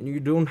them, and you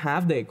don't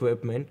have the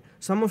equipment.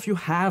 Some of you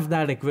have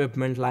that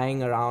equipment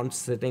lying around,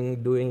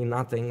 sitting, doing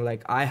nothing.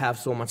 Like I have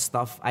so much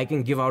stuff I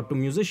can give out to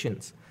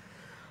musicians.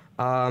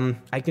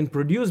 I can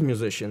produce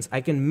musicians.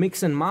 I can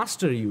mix and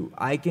master you.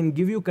 I can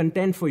give you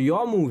content for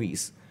your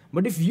movies.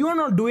 But if you're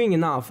not doing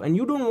enough and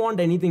you don't want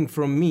anything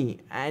from me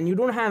and you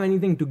don't have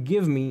anything to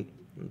give me,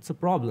 it's a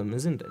problem,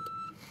 isn't it?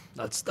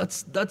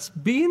 That's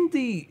been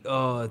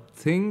the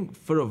thing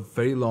for a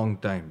very long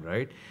time,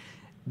 right?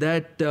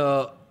 That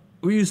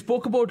we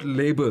spoke about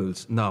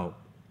labels now.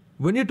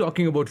 When you're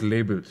talking about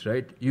labels,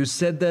 right? You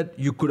said that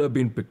you could have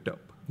been picked up.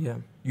 Yeah.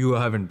 You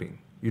haven't been.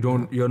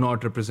 You're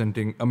not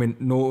representing. I mean,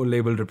 no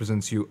label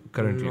represents you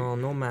currently.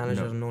 No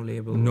manager, no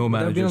label. No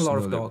manager. There have been a lot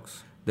of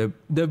talks.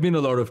 There've been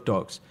a lot of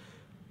talks.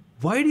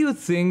 Why do you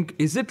think?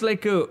 Is it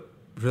like a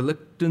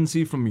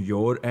reluctancy from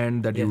your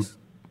end that Yes.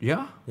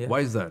 Yeah.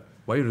 Why is that?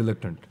 Why are you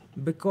reluctant?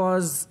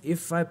 Because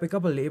if I pick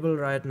up a label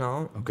right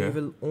now, Okay. they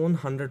will own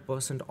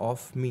 100%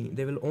 of me.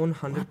 They will own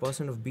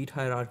 100% of Beat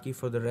Hierarchy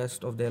for the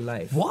rest of their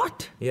life.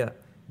 What? Yeah.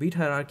 Beat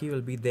Hierarchy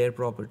will be their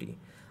property.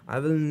 I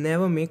will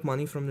never make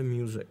money from the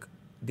music.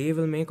 They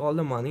will make all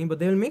the money, but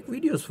they will make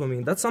videos for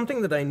me. That's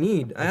something that I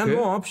need. I have Okay.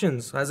 no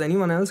options. Has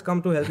anyone else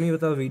come to help me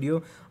with a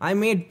video? I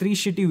made 3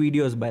 shitty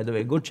videos, by the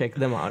way. Go check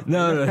them out.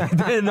 No,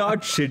 they're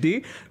not shitty.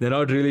 They're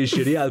not really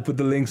shitty. I'll put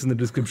the links in the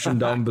description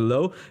down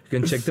below. You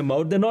can check them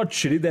out. They're not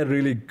shitty. They're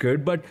really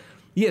good. But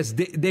yes,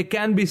 they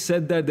can be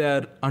said that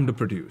they're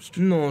underproduced.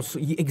 No,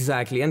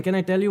 exactly. And can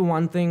I tell you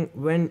one thing?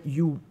 When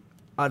you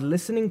are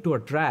listening to a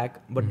track,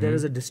 but there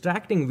is a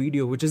distracting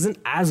video which isn't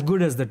as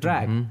good as the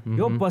track,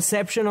 your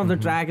perception of the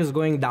track is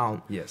going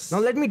down. Yes. Now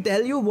let me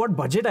tell you what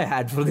budget I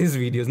had for these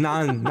videos.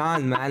 None,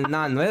 man,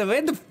 none.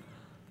 Where the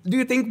do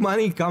you think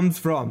money comes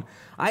from?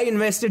 I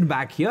invested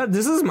back here.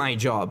 This is my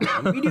job.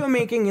 Video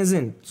making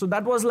isn't. So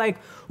that was like,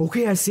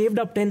 okay, I saved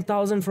up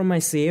 10,000 from my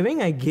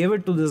saving. I gave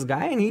it to this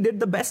guy and he did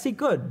the best he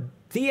could.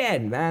 The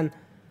end, man.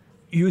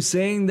 You're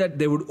saying that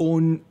they would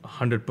own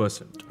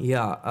 100%.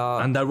 Yeah.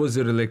 And that was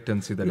your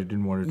reluctancy that you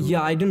didn't want to do.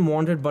 Yeah, I didn't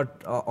want it,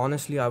 but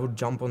honestly, I would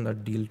jump on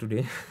that deal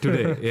today.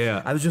 Today,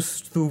 yeah. I was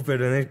just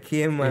stupid and it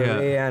came my Yeah,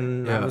 way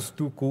and I yeah. was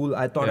too cool.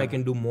 I thought Yeah. I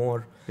can do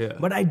more. Yeah.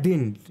 But I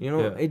didn't. You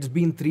know, Yeah. it's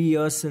been 3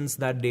 years since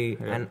that day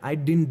and I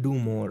didn't do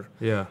more.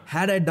 Yeah.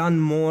 Had I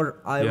done more,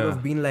 I Yeah. would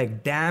have been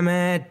like, damn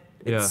it.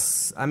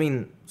 It's, I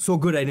mean, so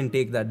good I didn't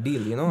take that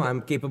deal, you know.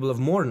 I'm capable of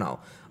more now.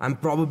 I'm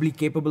probably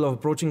capable of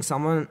approaching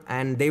someone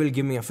and they will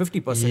give me a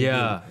 50%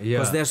 Yeah, deal. yeah,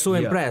 Because they're so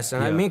yeah, impressed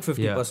and I yeah, make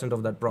 50%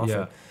 of that profit.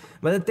 yeah.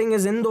 But the thing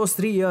is, in those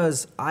 3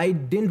 years, I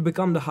didn't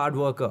become the hard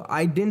worker.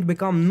 I didn't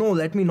become, no,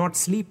 let me not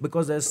sleep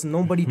because there's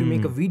nobody to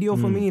make a video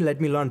for me.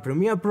 Let me learn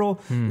Premiere Pro.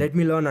 Let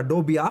me learn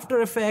Adobe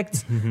After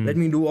Effects. Let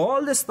me do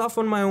all this stuff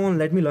on my own.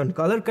 Let me learn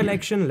color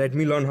collection. Let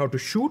me learn how to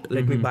shoot.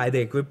 Let me buy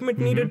the equipment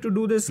needed to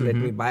do this. Let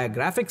me buy a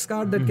graphics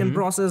card that can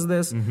process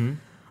this.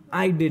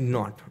 I did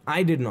not.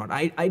 I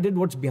did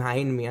what's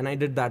behind me and I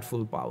did that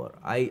full power.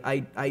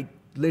 I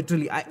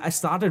literally, I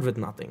started with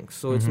nothing.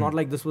 So it's not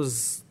like this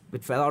was...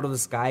 It fell out of the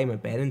sky. My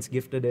parents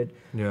gifted it.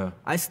 Yeah.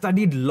 I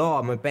studied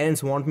law. My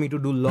parents want me to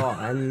do law.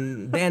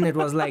 And then it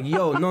was like,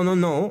 yo,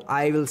 no.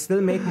 I will still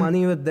make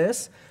money with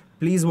this.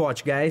 Please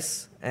watch,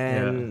 guys.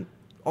 And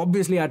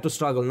obviously I had to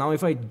struggle. Now,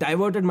 if I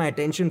diverted my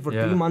attention for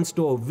 3 months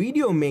to a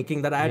video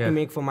making that I had to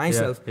make for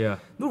myself, dude,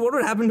 what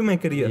would happen to my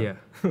career?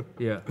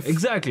 Yeah.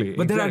 Exactly.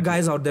 But there are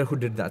guys out there who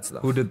did that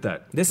stuff. Who did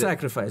that? They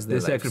sacrificed their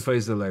lives.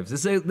 Sacrifice their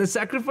lives. They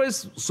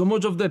sacrifice so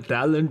much of their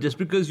talent just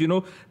because, you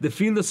know, they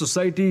feel the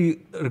society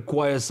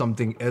requires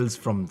something else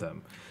from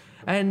them.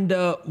 And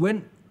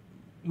when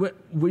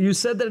you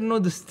said that, you know,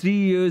 this 3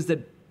 years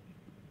that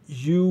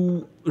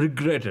you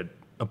regretted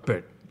a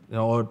bit,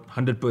 or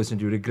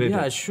 100% you regret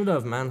Yeah, I it? should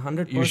have, man.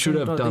 100%. You should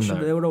have done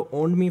that. They would have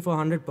owned me for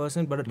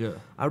 100%, but Yeah.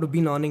 I would have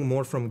been earning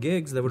more from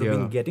gigs. They would have Yeah.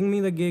 been getting me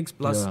the gigs.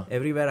 Plus, Yeah.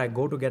 everywhere I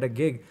go to get a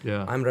gig,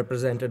 Yeah. I'm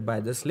represented by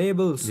this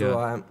label. So Yeah.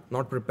 I'm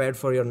not prepared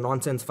for your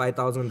nonsense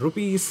 5,000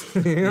 rupees.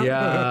 You know?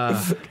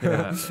 Yeah.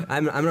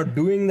 I'm not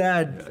doing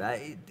that.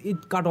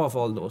 It cut off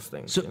all those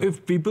things. So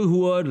if people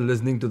who are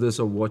listening to this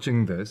or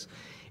watching this,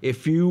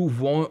 if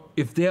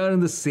they are in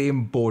the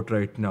same boat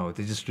right now,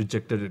 they just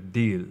rejected a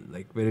deal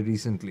like very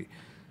recently,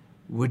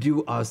 would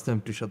you ask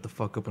them to shut the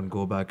fuck up and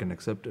go back and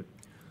accept it?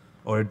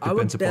 Or it I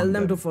would depends tell upon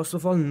them to first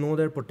of all know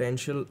their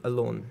potential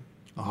alone.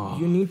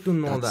 You need to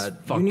know that's that.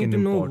 You fucking need to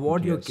know important,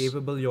 what you're yes.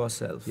 capable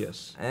yourself.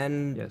 Yes.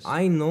 And Yes.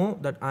 I know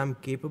that I'm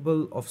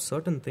capable of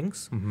certain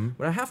things, Mm-hmm.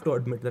 but I have to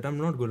admit that I'm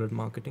not good at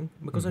marketing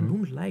because I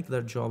don't like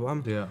that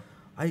job. Yeah.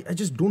 I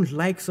just don't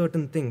like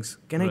certain things.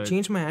 Can I Right.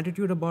 change my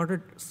attitude about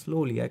it?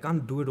 Slowly. I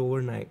can't do it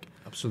overnight.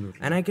 Absolutely.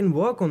 And I can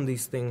work on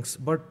these things,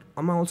 but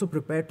am I also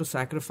prepared to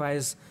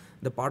sacrifice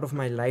the part of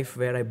my life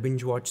where I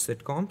binge watch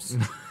sitcoms?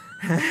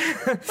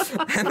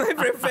 Am I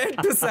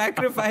prepared to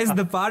sacrifice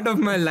the part of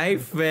my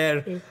life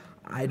where,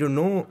 I don't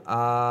know,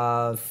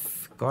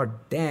 god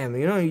damn,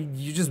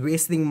 you're just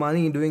wasting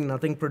money doing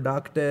nothing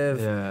productive.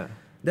 Yeah.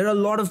 There are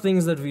a lot of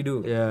things that we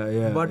do.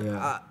 Yeah. But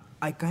yeah.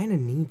 I kind of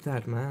need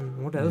that,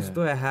 man. What else Yeah.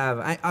 do I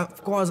have?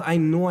 Of course, I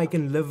know I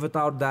can live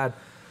without that,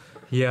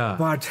 Yeah.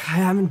 but I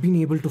haven't been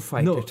able to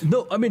fight it.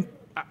 No, I mean,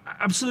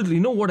 absolutely.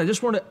 You know what? I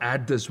just want to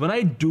add this. When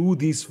I do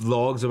these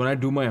vlogs or when I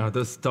do my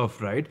other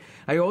stuff, right,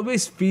 I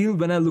always feel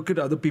when I look at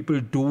other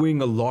people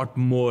doing a lot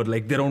more,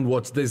 like they don't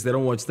watch this, they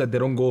don't watch that, they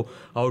don't go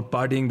out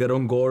partying, they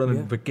don't go out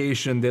on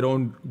vacation, they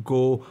don't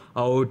go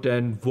out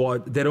and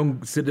watch, they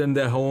don't sit in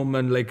their home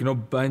and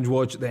binge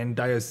watch the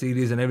entire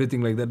series and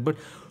everything like that. But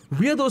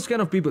we are those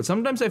kind of people.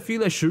 Sometimes I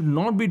feel I should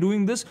not be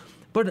doing this,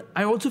 but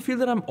I also feel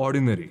that I'm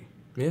ordinary.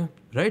 Yeah.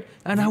 Right?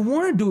 And I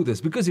want to do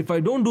this because if I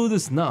don't do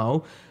this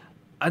now,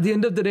 at the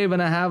end of the day, when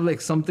I have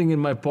something in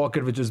my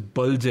pocket which is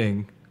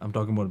bulging, I'm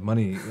talking about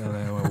money,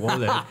 my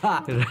wallet,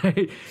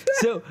 right?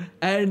 So,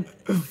 and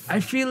I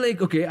feel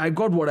like, okay, I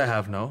got what I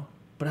have now,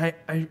 but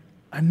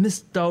I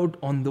missed out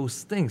on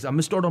those things. I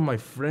missed out on my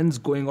friends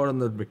going out on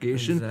the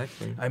vacation.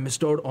 Exactly. I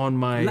missed out on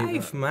my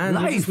Life, man.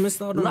 You just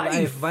missed out on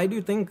life. Why do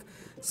you think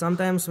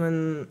sometimes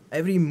when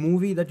every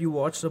movie that you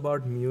watched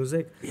about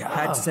music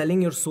had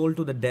selling your soul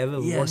to the devil,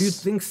 what do you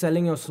Yes. think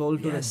selling your soul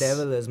to Yes. the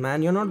devil is,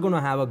 man? You're not going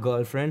to have a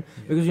girlfriend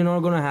because you're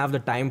not going to have the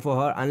time for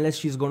her unless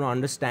she's going to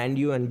understand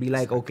you and be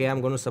like, okay, I'm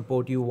going to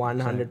support you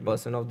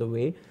 100% of the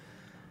way.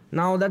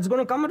 Now, that's going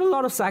to come at a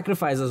lot of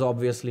sacrifices,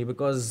 obviously,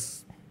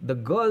 because the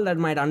girl that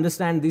might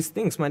understand these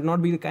things might not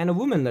be the kind of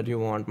woman that you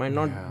want, might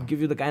not give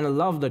you the kind of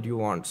love that you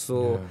want.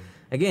 So,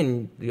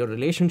 again, your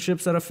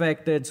relationships are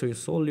affected, so you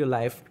sold your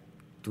life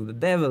to the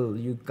devil.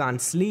 You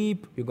can't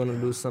sleep, you're going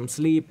to lose some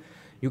sleep.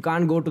 You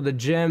can't go to the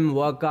gym,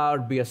 work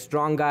out, be a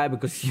strong guy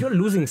because you're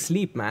losing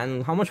sleep,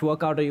 man. How much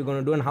workout are you going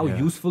to do and how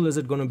useful is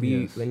it going to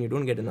be when you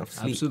don't get enough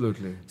sleep?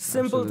 Absolutely.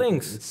 Simple Absolutely.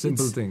 things. It's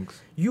simple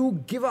things.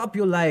 You give up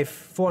your life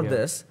for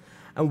this,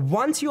 and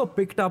once you're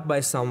picked up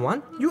by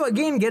someone, you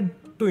again get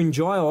to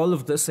enjoy all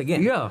of this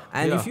again.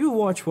 And if you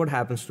watch what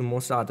happens to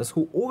most artists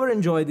who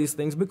over-enjoy these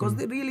things because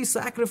they really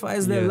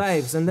sacrifice their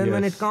lives, and then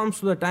when it comes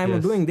to the time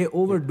of doing, they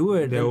overdo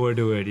it. They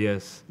overdo it,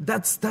 yes.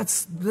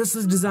 This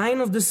is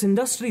design of this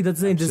industry. That's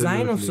the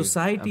design of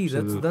society.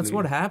 That's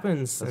what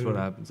happens. That's what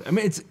happens. I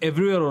mean, it's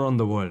everywhere around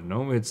the world,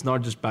 no? It's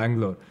not just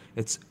Bangalore.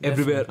 It's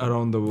everywhere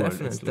around the world.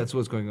 That's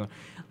what's going on.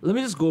 Let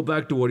me just go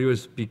back to what you were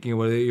speaking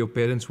about. Your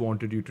parents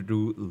wanted you to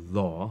do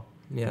law.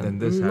 Yeah, then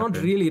this not happened.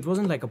 really. It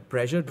wasn't like a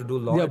pressure to do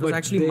law. Yeah, it was but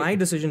actually my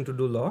decision to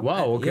do law.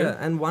 Wow, okay. Yeah,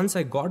 and once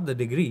I got the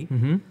degree,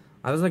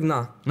 I was like,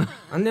 nah.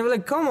 And they were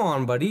like, come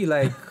on, buddy.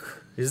 Like,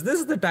 is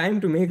this the time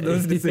to make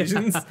those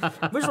decisions?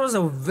 Which was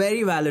a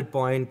very valid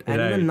point.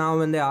 And even now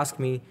when they ask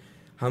me,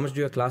 how much do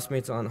your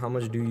classmates earn? How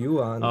much do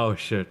you earn? Oh,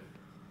 shit.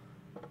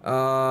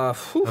 Oh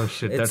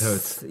shit, that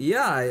hurts.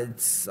 Yeah,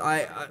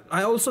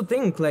 I also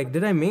think, like,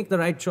 did I make the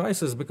right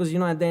choices? Because,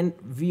 at the end,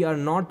 we are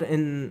not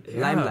in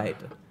limelight.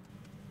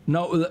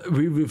 Now,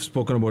 we've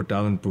spoken about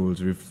talent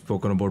pools. We've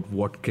spoken about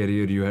what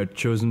career you had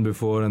chosen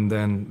before and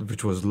then,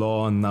 which was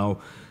law, and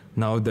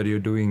now that you're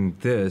doing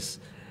this,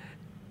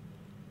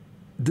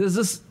 there's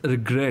this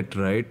regret,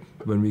 right,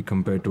 when we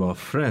compare to our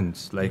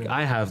friends. Like,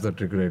 I have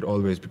that regret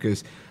always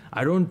because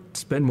I don't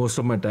spend most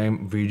of my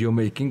time video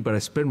making, but I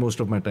spend most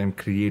of my time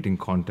creating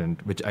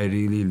content, which I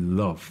really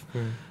love.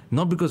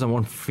 Not because I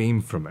want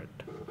fame from it,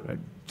 right?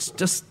 It's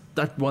just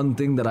that one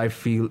thing that I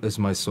feel is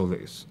my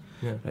solace,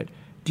 right?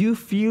 Do you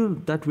feel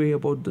that way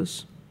about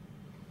this?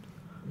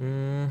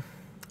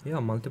 Yeah,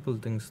 multiple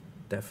things,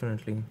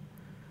 definitely.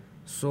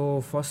 So,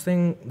 first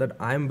thing that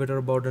I'm bitter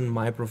about in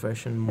my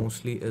profession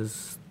mostly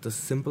is the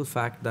simple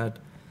fact that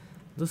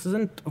this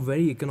isn't a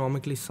very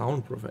economically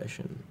sound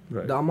profession.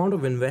 Right. The amount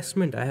of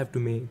investment I have to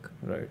make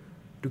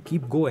to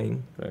keep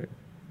going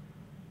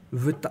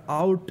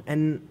without,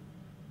 and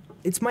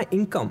it's my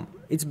income.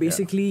 It's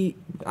basically,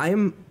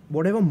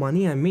 whatever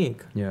money I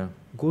make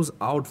goes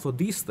out for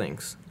these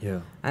things.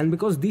 Yeah. And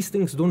because these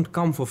things don't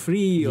come for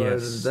free or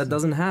Yes. that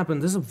doesn't happen,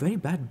 this is a very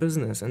bad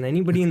business. And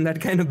anybody in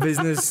that kind of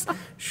business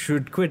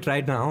should quit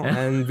right now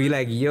and be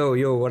like,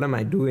 yo, what am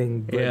I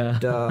doing?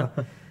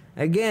 But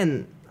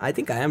again, I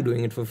think I am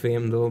doing it for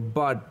fame though.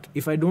 But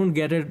if I don't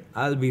get it,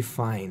 I'll be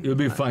fine.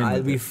 You'll be fine. I'll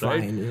with be it, fine,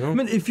 right? you know? I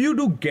mean, if you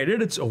do get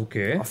it, it's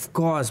okay. Of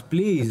course,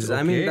 please. It's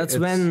I mean, okay. that's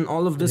It's- when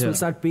all of this yeah. will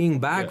start paying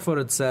back Yeah. for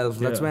itself.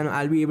 That's Yeah. when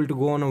I'll be able to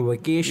go on a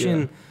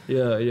vacation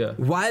Yeah.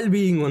 while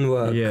being on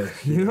work.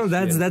 Yes, You know,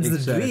 that's the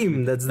exactly.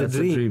 dream. That's the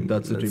dream.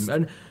 That's the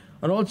dream.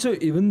 And also,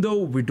 even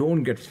though we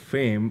don't get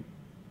fame,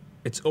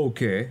 it's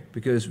okay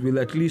because we'll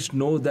at least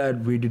know that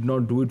we did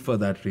not do it for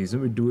that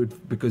reason. We do it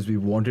because we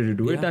wanted to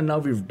do it, Yeah. and now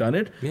we've done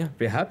it. Yeah.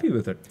 We're happy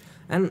with it.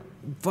 And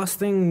first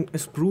thing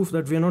is proof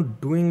that we're not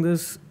doing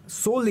this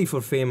solely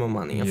for fame or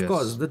money. Of Yes.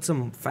 course, that's a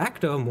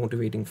factor,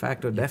 motivating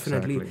factor,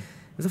 definitely.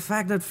 Exactly. It's the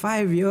fact that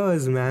 5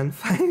 years, man,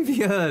 5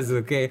 years,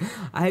 okay.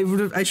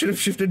 I should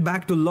have shifted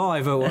back to law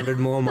if I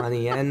wanted more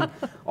money,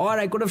 or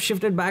I could have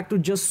shifted back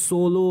to just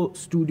solo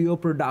studio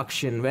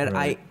production where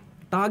Right.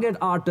 I target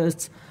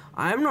artists.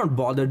 I'm not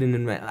bothered in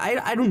invest.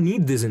 I don't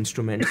need these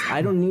instruments. I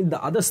don't need the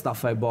other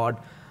stuff I bought.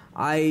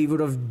 I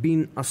would have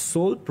been a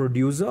sole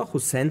producer who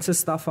sends his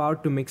stuff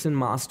out to mix and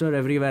master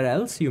everywhere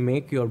else. You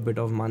make your bit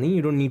of money.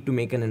 You don't need to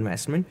make an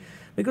investment.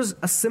 Because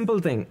a simple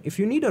thing, if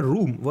you need a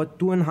room worth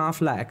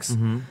 2.5 lakhs,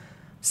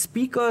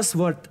 speakers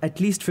worth at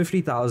least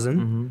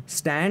 50,000,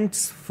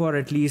 stands for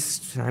at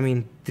least,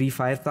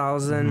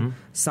 3-5,000,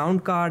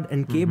 sound card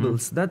and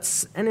cables,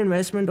 that's an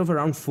investment of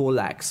around 4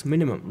 lakhs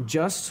minimum,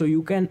 just so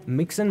you can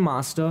mix and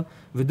master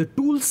with the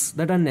tools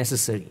that are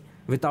necessary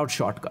without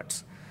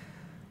shortcuts.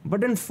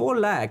 But in 4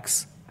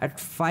 lakhs, at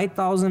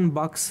 5,000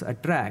 bucks a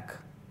track,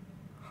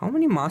 how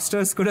many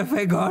masters could have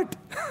I got?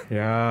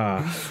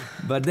 Yeah.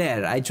 But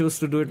there, I chose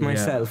to do it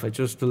myself. I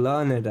chose to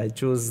learn it. I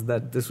chose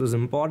that this was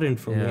important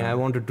for me. Yeah. I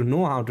wanted to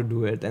know how to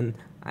do it, and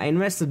I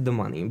invested the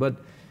money. But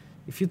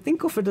if you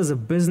think of it as a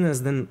business,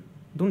 then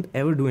don't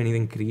ever do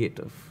anything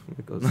creative,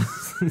 because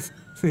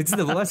it's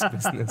the worst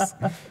business,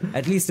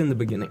 at least in the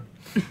beginning.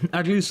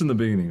 At least in the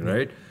beginning,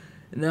 right?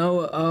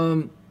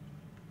 Now,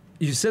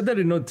 you said that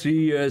 3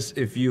 years,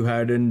 if you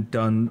hadn't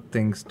done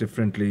things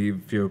differently,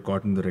 if you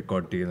gotten the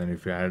record deal, and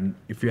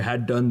if you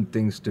had done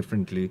things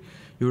differently,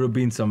 you would have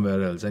been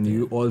somewhere else. And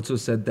you also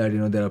said that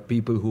there are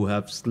people who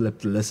have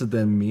slept lesser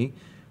than me,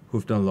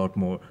 who've done a lot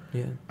more.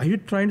 Yeah. Are you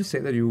trying to say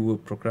that you were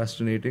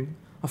procrastinating?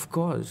 Of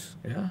course.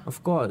 Yeah.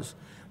 Of course.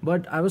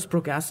 But I was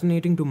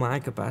procrastinating to my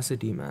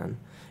capacity, man.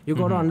 You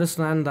got to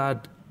understand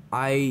that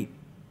I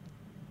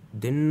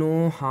didn't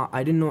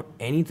know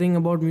anything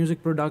about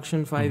music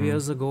production 5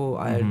 years ago.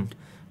 I had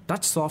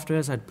touched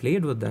softwares, I'd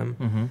played with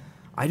them.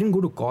 I didn't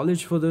go to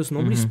college for this.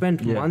 Nobody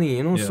spent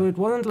money, so it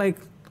wasn't like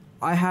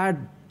I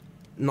had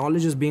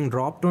knowledge is being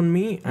dropped on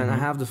me and I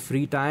have the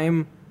free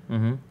time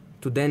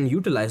to then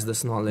utilize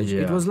this knowledge.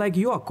 It was like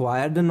you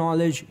acquire the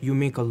knowledge, you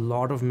make a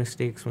lot of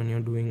mistakes when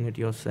you're doing it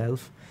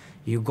yourself.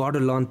 You got to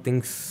learn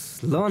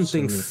things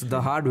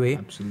the hard way.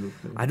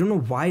 Absolutely. I don't know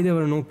why there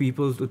were no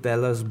people to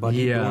tell us,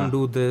 buddy, don't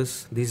do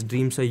this. These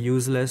dreams are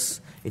useless.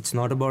 It's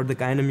not about the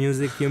kind of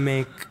music you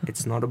make.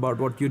 It's not about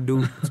what you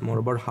do. It's more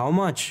about how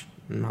much.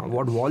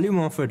 What volume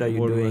of it are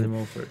you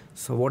doing?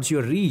 So what's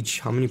your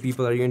reach? How many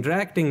people are you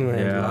interacting with?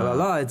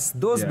 It's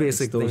those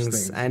basic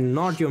things, and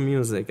not your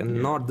music,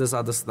 and not this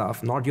other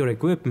stuff, not your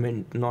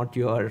equipment, not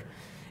your...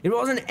 It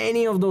wasn't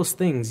any of those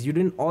things. You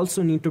didn't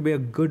also need to be a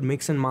good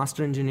mix and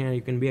master engineer.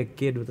 You can be a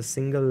kid with a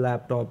single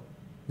laptop,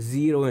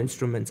 0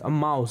 instruments, a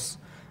mouse.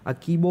 A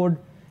keyboard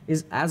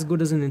is as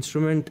good as an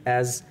instrument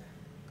as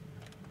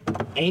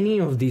any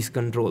of these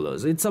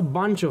controllers. It's a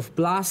bunch of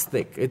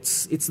plastic.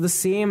 It's the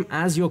same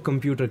as your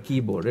computer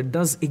keyboard. It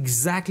does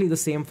exactly the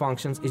same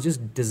functions. It's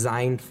just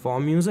designed for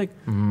music.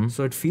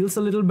 So it feels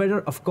a little better,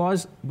 of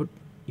course, but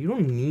you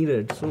don't need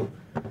it. So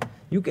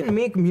you can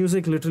make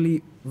music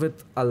literally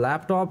with a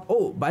laptop.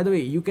 Oh, by the way,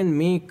 you can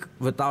make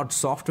without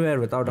software,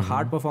 without a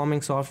hard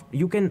performing software.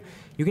 You can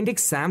take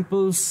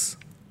samples,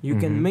 you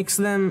can mix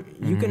them,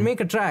 you can make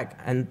a track,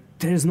 and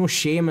there is no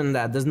shame in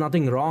that. There's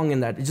nothing wrong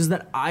in that. It's just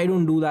that I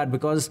don't do that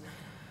because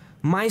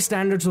my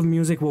standards of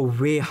music were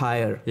way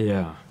higher.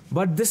 Yeah.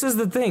 But this is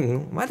the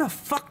thing. Why the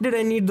fuck did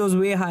I need those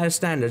way higher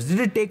standards? Did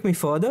it take me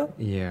further?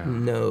 Yeah.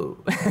 No.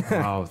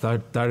 Wow,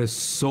 that is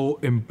so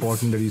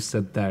important that you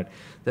said that.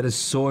 That is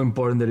so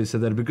important that you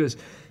said that, because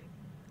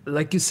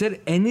like you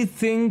said,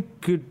 anything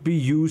could be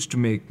used to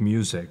make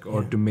music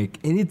or to make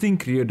anything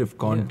creative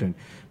content,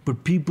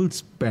 but people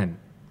spend.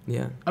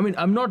 Yeah. I mean,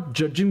 I'm not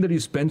judging that you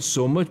spend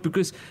so much,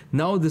 because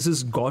now this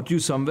has got you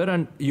somewhere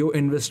and your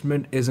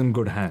investment is in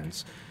good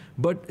hands.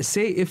 But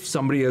say if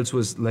somebody else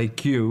was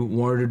like you,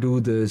 wanted to do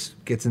this,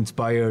 gets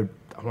inspired,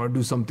 I want to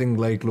do something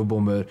like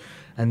Lubomir,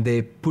 and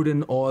they put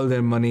in all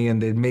their money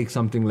and they make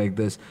something like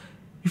this.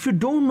 If you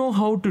don't know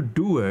how to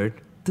do it,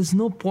 there's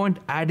no point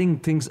adding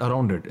things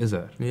around it, is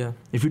there? Yeah.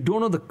 If you don't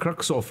know the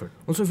crux of it.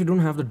 Also, if you don't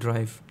have the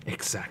drive.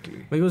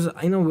 Exactly. Because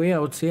in a way, I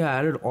would say I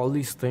added all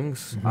these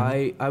things.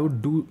 I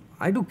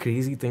do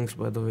crazy things,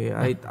 by the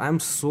way. I'm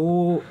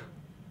so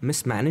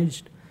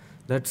mismanaged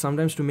that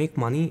sometimes to make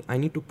money, I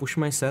need to push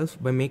myself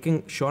by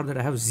making sure that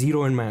I have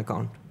zero in my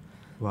account.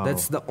 Wow.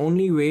 That's the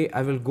only way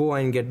I will go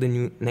and get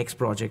the next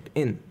project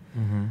in.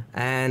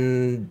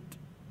 And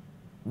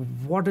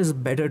what is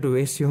better to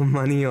waste your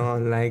money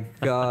on, like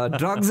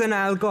drugs and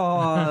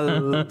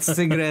alcohol,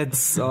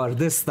 cigarettes, or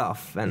this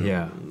stuff?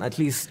 And at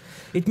least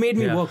it made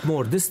me work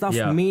more. This stuff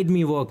made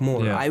me work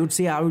more. I would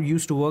say I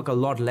used to work a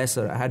lot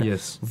lesser. I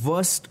had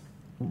worst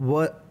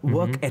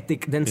work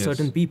ethic than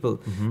certain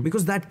people,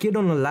 because that kid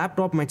on a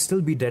laptop might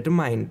still be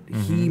determined.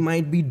 He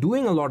might be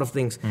doing a lot of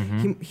things.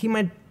 He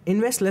might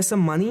invest lesser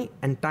money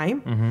and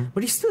time,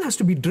 but he still has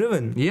to be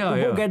driven to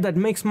go get that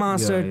mix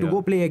master, to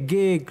go play a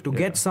gig, to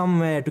get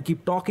somewhere, to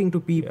keep talking to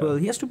people.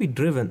 He has to be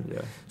driven.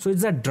 So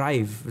it's that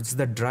drive. It's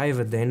that drive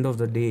at the end of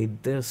the day.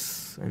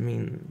 This, I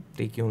mean,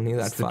 take you only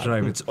that it's far. The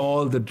drive. It's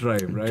all the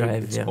drive,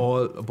 right? It's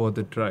all about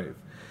the drive.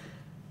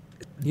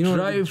 You know,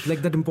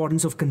 like that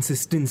importance of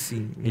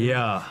consistency. You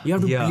have to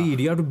bleed.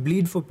 You have to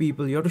bleed for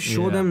people. You have to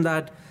show them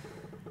that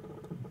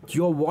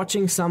you're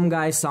watching some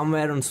guy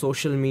somewhere on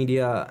social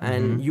media,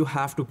 and you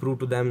have to prove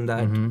to them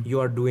that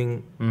you are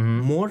doing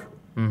more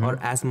or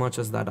as much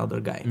as that other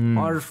guy.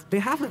 Or they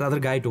have that other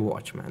guy to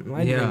watch, man.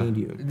 Why do they need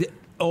you?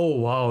 Oh,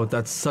 wow.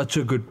 That's such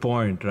a good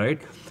point,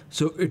 right?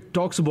 So it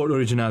talks about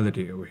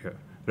originality over here.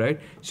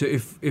 Right? So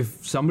if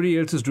somebody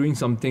else is doing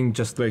something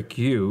just like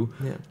you,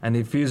 and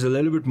if he's a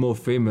little bit more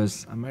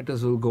famous, I might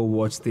as well go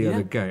watch the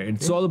other guy.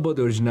 It's all about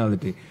the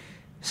originality.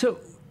 So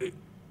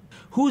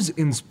who's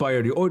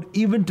inspired you? Or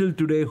even till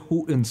today,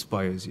 who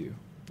inspires you?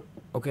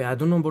 Okay, I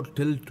don't know about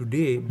till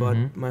today,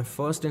 but my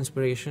first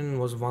inspiration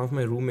was one of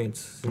my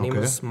roommates. His name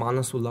is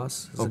Manas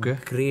Ullas. He's a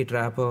great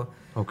rapper.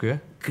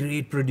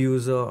 Great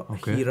producer.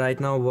 He right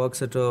now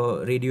works at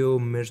a Radio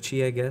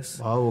Mirchi, I guess.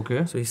 Wow,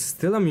 So he's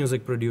still a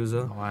music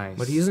producer. Nice.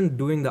 But he isn't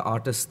doing the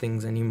artist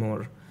things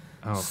anymore.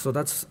 So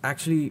that's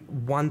actually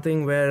one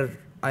thing where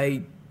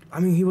I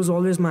mean, he was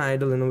always my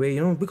idol in a way,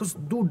 you know, because,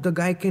 dude, the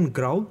guy can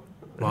growl,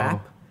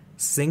 rap,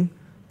 sing,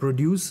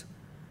 produce.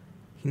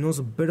 He knows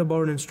a bit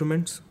about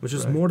instruments, which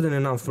is more than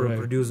enough for a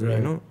producer, you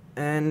know.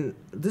 And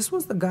this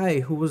was the guy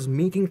who was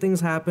making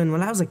things happen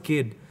when I was a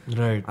kid.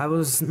 I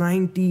was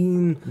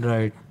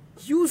 19.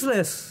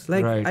 Useless.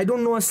 Like, I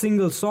don't know a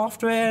single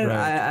software.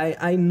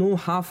 I know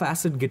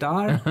half-assed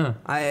guitar.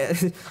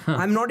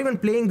 I'm not even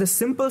playing the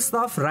simple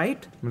stuff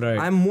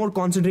I'm more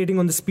concentrating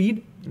on the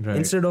speed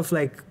instead of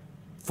like,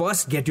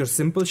 first get your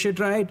simple shit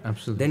right.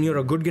 Absolutely. Then you're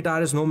a good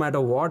guitarist no matter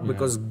what,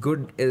 because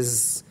good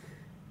is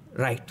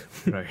right.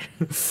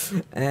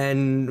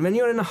 And when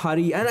you're in a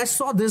hurry, and I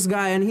saw this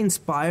guy and he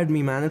inspired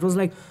me, man. It was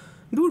like,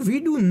 dude, we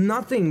do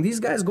nothing. These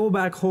guys go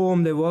back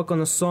home, they work on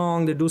a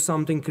song, they do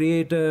something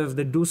creative,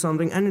 they do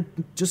something, and it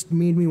just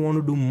made me want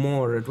to do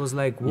more. It was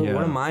like, whoa,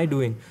 what am I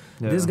doing?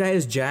 This guy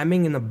is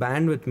jamming in a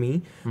band with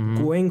me,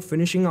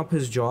 finishing up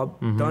his job,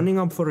 turning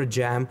up for a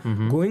jam,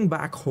 going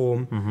back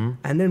home,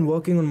 and then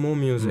working on more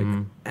music.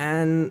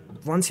 And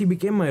once he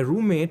became my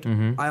roommate,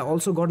 I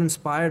also got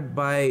inspired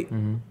by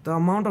the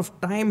amount of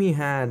time he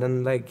had,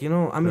 and like, you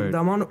know, I mean, the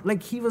amount of,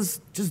 like, he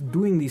was just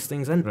doing these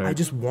things, and I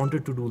just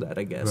wanted to do that,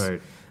 I guess.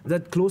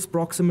 That close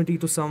proximity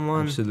to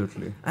someone.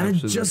 And I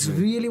just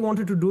really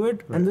wanted to do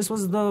it. And this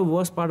was the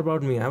worst part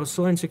about me. I was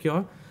so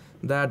insecure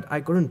that I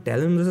couldn't tell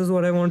him this is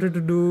what I wanted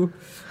to do.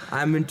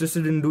 I'm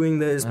interested in doing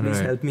this. Please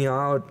help me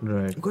out.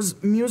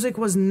 Because music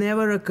was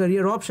never a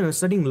career option. I was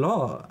studying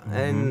law.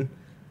 And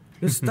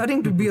you're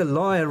studying to be a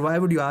lawyer. Why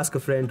would you ask a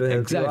friend to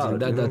help you out?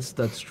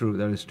 That's true.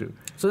 That is true.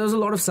 So there was a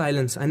lot of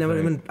silence. I never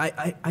even...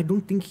 I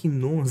don't think he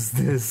knows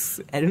this.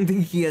 I don't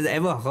think he has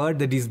ever heard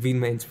that he's been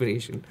my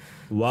inspiration.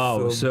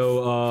 Wow.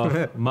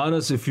 So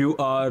Manas, if you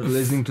are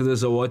listening to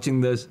this or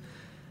watching this,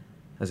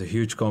 that's a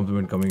huge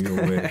compliment coming your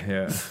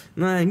way.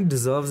 No, he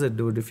deserves it,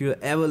 dude. If you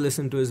ever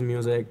listen to his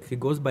music, he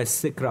goes by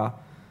Sikra.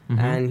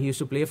 And he used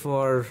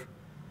to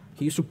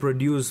he used to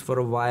produce for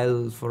a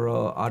while for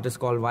an artist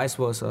called Vice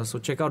Versa. So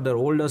check out their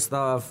older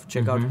stuff,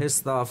 check out his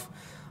stuff.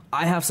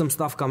 I have some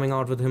stuff coming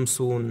out with him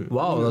soon.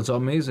 Wow, that's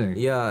amazing.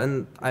 Yeah,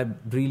 and I'm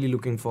really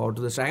looking forward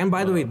to this track. And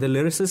by the way, the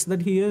lyricist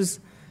that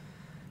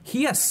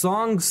he has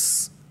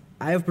songs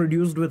I have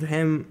produced with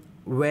him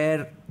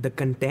where the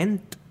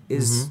content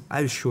is,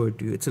 I'll show it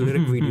to you. It's a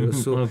lyric video,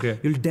 so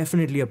you'll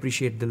definitely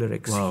appreciate the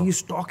lyrics.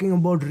 He's talking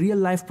about real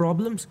life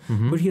problems,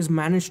 but he has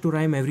managed to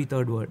rhyme every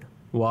third word.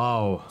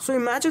 Wow. So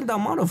imagine the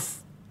amount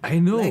of... I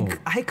know. Like,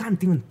 I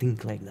can't even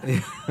think like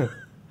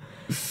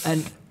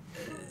that.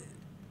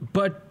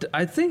 But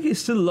I think he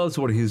still loves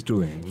what he's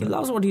doing. He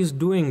loves what he's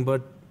doing,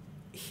 but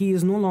he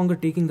is no longer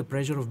taking the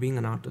pressure of being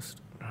an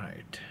artist.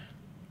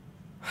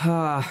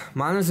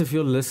 Manas, if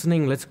you're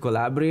listening, let's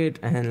collaborate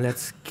and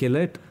let's kill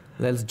it.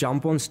 Let's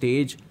jump on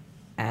stage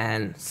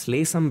and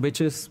slay some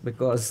bitches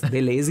because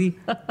they're lazy.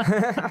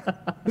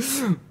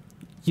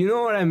 You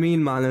know what I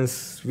mean,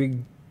 Manas?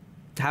 We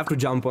have to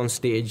jump on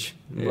stage.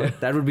 But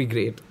that would be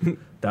great.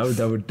 That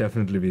would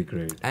definitely be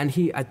great. And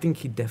I think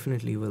he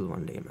definitely will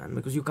one day, man.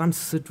 Because you can't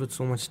sit with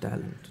so much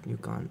talent. You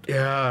can't.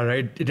 Yeah,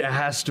 right. It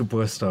has to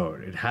burst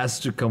out. It has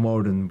to come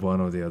out in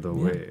one or the other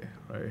way,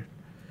 right?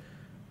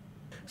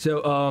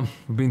 So,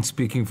 we've been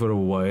speaking for a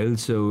while,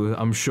 so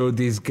I'm sure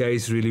these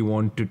guys really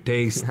want to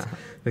taste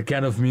the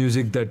kind of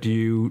music that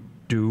you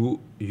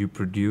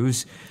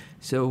produce.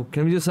 So,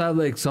 can we just have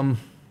like some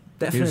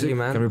Definitely, music?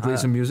 man. Can we play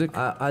some music?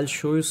 I'll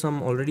show you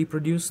some already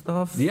produced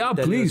stuff. Yeah, tell you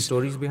the please.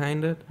 stories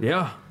behind it.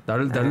 Yeah,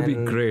 that'll be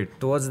And great.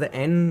 Towards the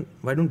end,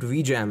 why don't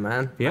we jam,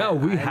 man? Yeah,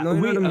 I know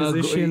you're not a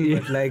musician, yeah.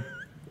 but like,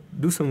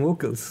 do some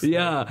vocals.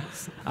 Yeah,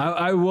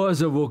 I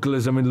was a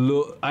vocalist. I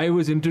mean, I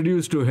was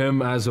introduced to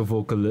him as a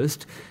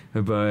vocalist,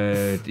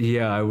 but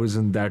yeah, I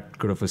wasn't that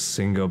good of a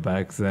singer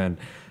back then.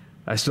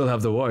 I still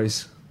have the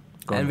voice.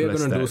 God And we're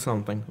bless gonna that. do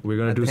something. We're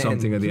going to do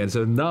something at the end.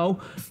 So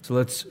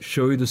let's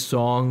show you the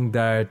song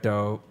that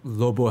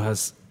Lobo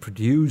has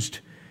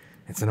produced.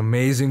 It's an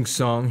amazing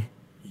song.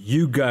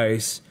 You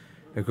guys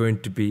are going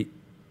to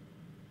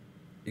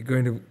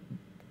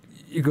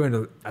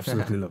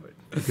absolutely love it.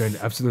 You're going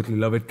to absolutely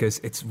love it because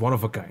it's one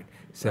of a kind.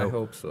 So I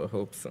hope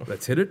so.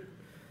 let's hit it.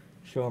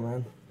 Sure,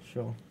 man.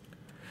 Sure.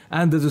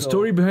 And there's a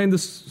story behind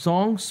this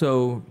song,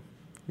 so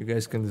you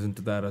guys can listen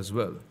to that as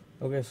well.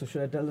 Okay, so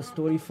should I tell the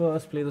story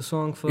first, play the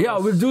song first? Yeah,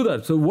 we'll do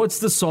that. So what's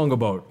the song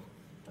about?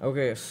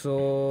 Okay,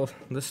 so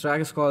this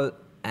track is called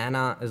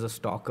Anna is a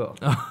Stalker.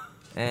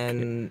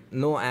 And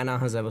no Anna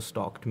has ever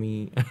stalked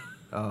me.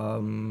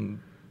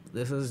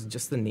 This is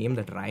just the name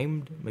that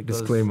rhymed. Because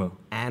Disclaimer.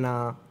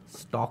 Anna,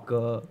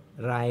 stalker,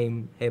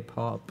 rhyme,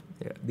 hip-hop.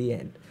 Yeah. The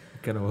end.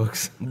 Kind of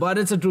works. But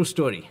it's a true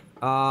story.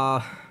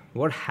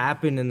 What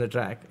happened in the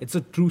track? It's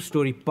a true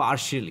story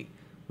partially.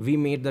 We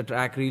made the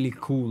track really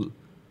cool.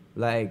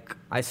 Like,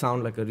 I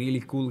sound like a really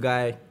cool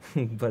guy,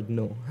 but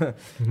no.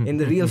 In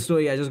the real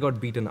story, I just got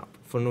beaten up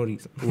for no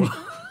reason.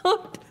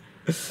 What?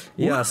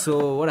 Yeah,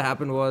 so what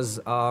happened was,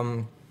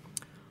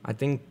 I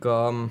think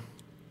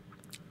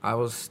I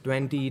was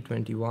 20,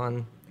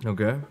 21.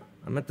 Okay.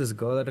 I met this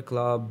girl at a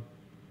club.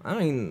 I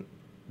mean,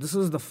 this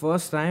was the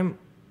first time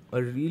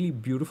a really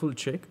beautiful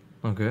chick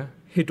Okay.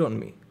 hit on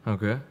me.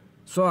 Okay.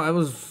 So I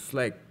was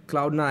like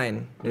cloud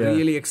nine, Yeah.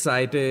 really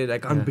excited. I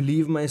can't Yeah.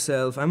 believe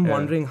myself. I'm Yeah.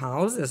 wondering,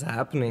 how is this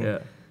happening? Yeah.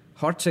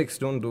 Hot chicks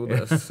don't do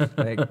this.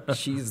 Like,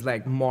 she's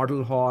like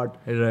model hot.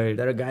 Right.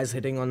 There are guys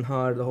hitting on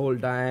her the whole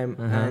time.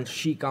 Uh-huh. And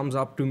she comes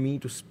up to me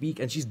to speak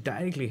and she's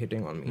directly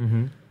hitting on me.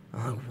 Mm-hmm.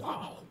 I'm like,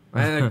 wow.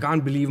 I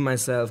can't believe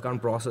myself,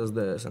 can't process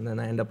this. And then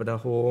I end up at her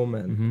home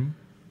and, Mm-hmm.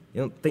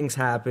 you know, things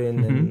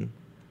happen.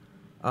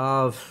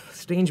 And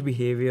strange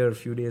behavior a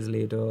few days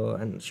later.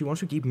 And she wants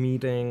to keep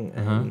meeting.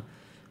 And Uh-huh.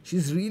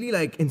 she's really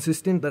like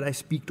insistent that I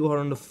speak to her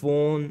on the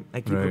phone.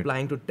 I keep Right.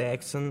 replying to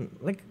texts and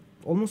like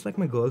almost like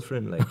my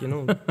girlfriend, like, you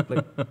know,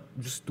 like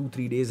just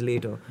 2-3 days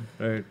later.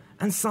 Right.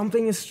 And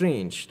something is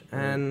strange.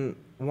 And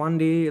one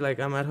day,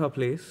 like, I'm at her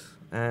place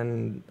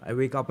and I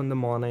wake up in the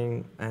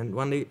morning and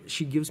one day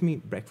she gives me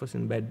breakfast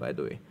in bed, by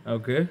the way.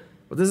 Okay.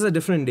 But this is a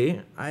different day.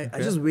 I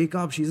Okay. just wake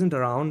up, she isn't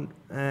around,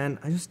 and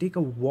I just take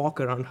a walk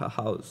around her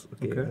house.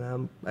 Okay. Okay.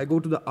 And, I go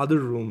to the other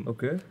room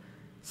Okay.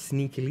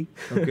 sneakily.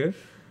 Okay.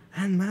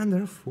 And man,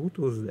 there are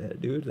photos there,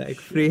 dude. Like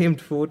framed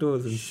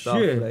photos and stuff.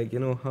 Shit. Like, you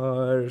know,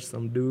 her,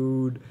 some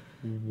dude.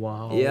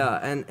 Wow. Yeah,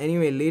 and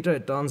anyway, later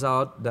it turns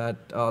out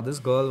that this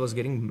girl was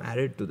getting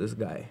married to this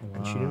guy.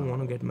 And she didn't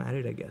want to get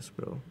married, I guess,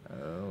 bro.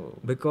 Oh.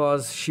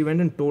 Because she went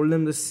and told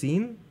him this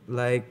scene.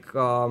 Like,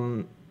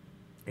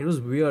 it was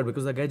weird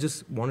because the guy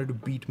just wanted to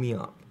beat me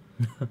up.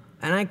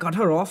 And I cut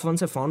her off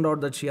once I found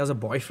out that she has a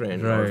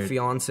boyfriend or Right.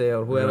 fiance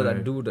or whoever that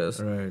Right. dude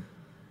is. Right.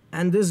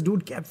 And this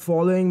dude kept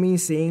following me,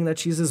 saying that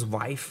she's his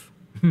wife.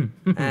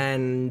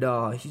 And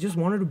he just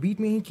wanted to beat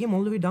me. He came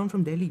all the way down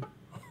from Delhi.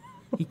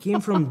 He came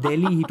from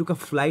Delhi. He took a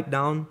flight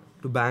down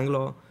to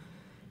Bangalore.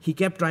 He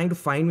kept trying to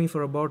find me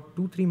for about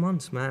 2-3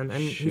 months, man.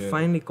 And he Shit.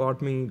 finally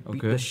caught me,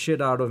 beat Okay. the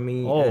shit out of me.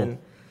 Oh. And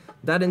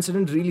that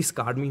incident really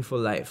scarred me for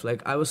life.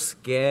 Like, I was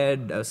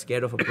scared. I was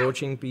scared of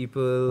approaching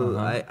people.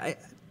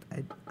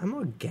 I'm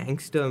a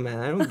gangster, man.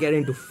 I don't get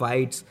into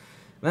fights.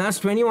 When I was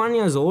 21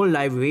 years old,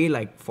 I weigh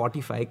like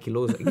 45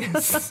 kilos, I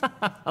guess.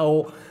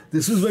 Oh,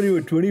 this was when you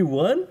were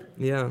 21?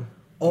 Yeah.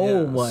 Oh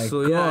Yeah. my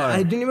so, God. yeah,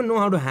 I didn't even know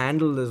how to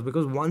handle this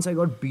because once I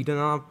got beaten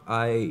up,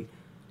 I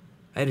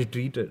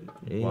retreated.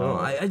 You know,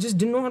 I just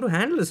didn't know how to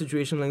handle a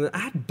situation like that. I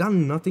had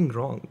done nothing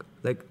wrong.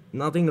 Like,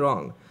 nothing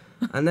wrong.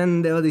 And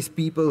then there were these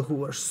people who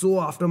were so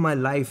after my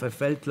life. I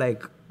felt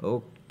like,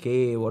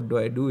 okay, what do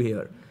I do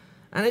here?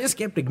 And I just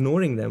kept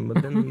ignoring them.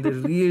 But then they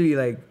really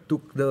like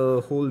took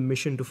the whole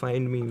mission to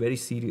find me very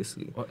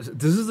seriously.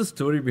 This is the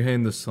story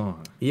behind the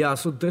song. Yeah,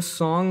 so this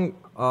song,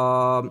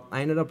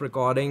 I ended up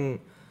recording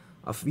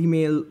a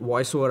female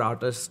voiceover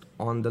artist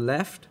on the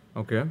left.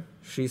 Okay.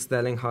 She's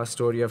telling her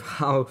story of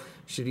how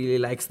she really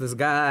likes this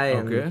guy.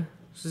 Okay. And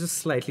she's just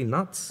slightly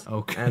nuts.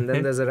 Okay. And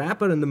then there's a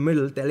rapper in the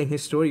middle telling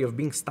his story of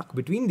being stuck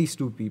between these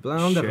two people. And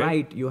on the Shit.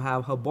 right, you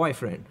have her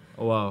boyfriend.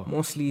 Oh, wow.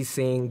 Mostly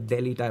saying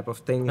Delhi type of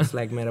things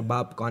like "Mera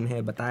baap kaun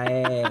hai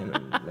bataye," and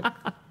like,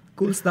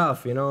 cool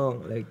stuff, you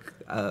know. Like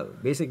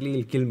basically,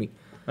 he'll kill me.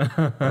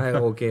 Like,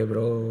 okay,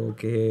 bro.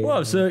 Okay.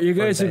 Wow, so you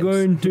Fun guys are times.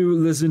 going to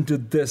listen to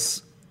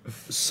this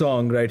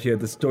song right here,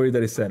 the story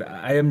that he said.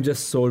 I am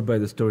just sold by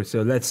the story.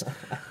 So let's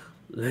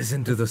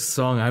Listen to the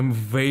song. I'm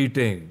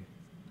waiting.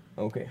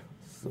 Okay,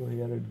 so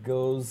here it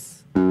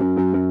goes.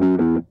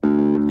 Anna,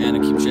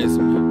 keep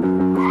chasing me.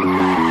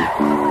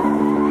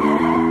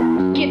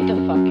 Get the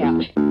fuck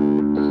out.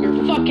 You're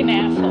a fucking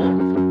asshole.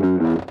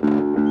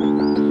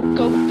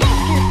 Go fuck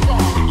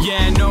yourself.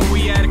 Yeah, I know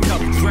we had a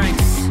couple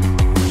drinks.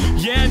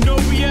 Yeah, I know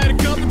we had a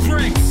couple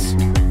drinks.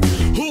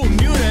 Who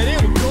knew that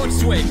it would go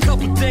this way? A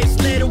couple days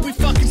later, we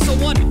fucking so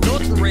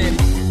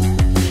unadulterated.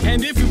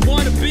 And if you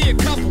wanna be a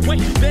couple, wait,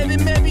 baby,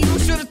 maybe you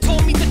should've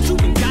told me that you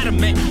done got a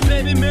man.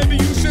 Baby, maybe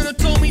you should've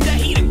told me that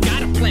he done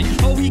got a plan.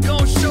 Oh, he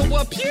gon' show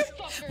up here?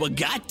 Well,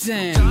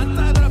 goddamn.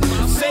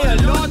 Say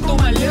hello to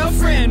my little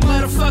friend,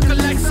 motherfucker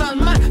like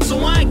Salman. So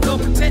I ain't gon'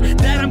 pretend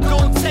that I'm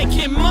gon' take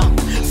him up.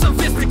 Some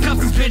fisticuffs,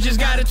 these bitches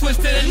got it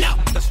twisted and now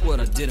that's what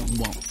I didn't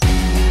want.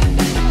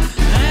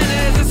 And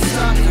as a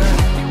stalker,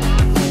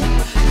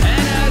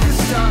 and as a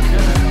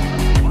stalker,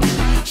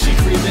 she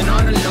creeping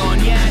on the lawn,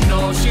 yeah, I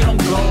know she don't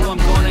go, I'm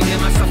gonna get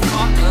myself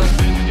caught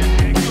up.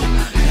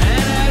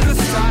 And as a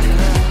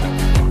stalker,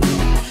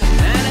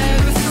 and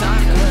as a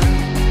stalker,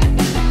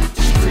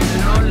 she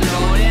creeping on the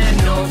lawn, yeah, I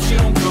know she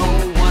don't go,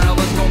 one of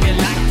us gon' get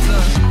locked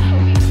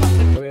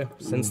up. Okay,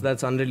 since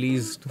that's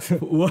unreleased.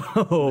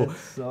 Wow.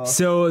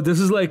 So this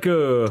is like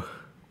a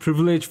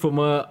privilege for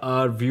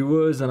our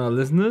viewers and our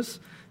listeners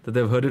that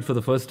they've heard it for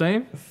the first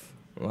time.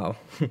 Wow.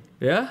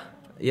 Yeah?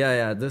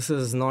 Yeah, this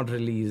is not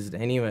released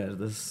anywhere.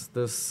 This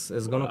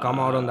is going to come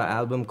out on the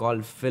album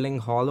called Filling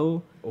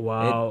Hollow.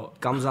 Wow.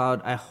 It comes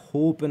out, I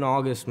hope, in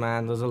August,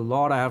 man. There's a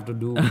lot I have to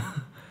do.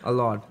 A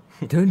lot.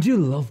 Don't you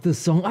love this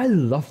song? I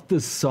love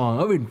this song.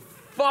 I mean,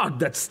 fuck,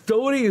 that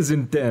story is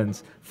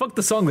intense. Fuck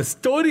the song, the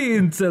story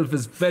itself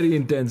is very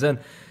intense. And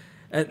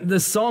the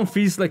song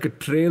feels like a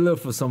trailer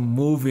for some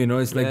movie, you know?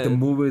 It's like the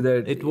movie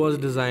that... It was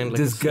designed like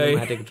this a guy-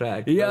 cinematic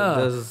track.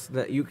 Yeah.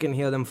 You can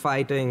hear them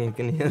fighting, you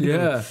can hear them...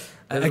 Yeah.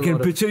 There's I a can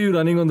lot of- picture you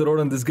running on the road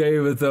and this guy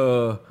with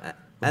a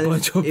And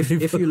bunch of if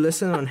people. you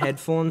listen on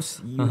headphones,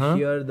 you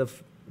hear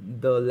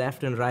the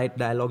left and right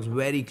dialogues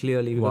very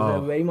clearly because Wow.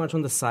 they're very much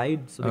on the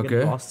side, so they Okay.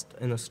 get lost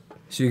in a... So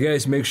you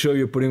guys make sure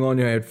you're putting on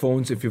your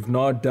headphones. If you've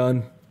not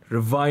done,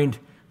 rewind,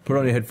 put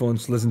on your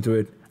headphones, listen to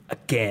it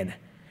again.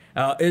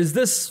 Is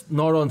this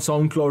not on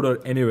SoundCloud or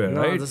anywhere,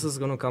 No, right? this is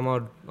going to come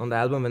out on the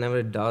album whenever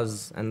it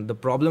does. And the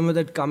problem with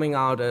it coming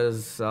out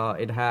is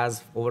it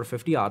has over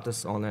 50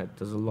 artists on it.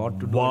 There's a lot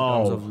to do in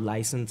terms of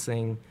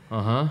licensing.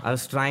 Uh-huh. I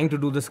was trying to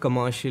do this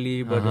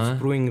commercially, but it's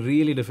proving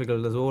really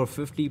difficult. There's over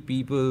 50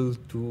 people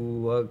to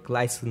work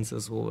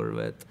licenses over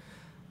with.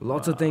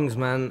 Lots of things,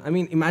 man. I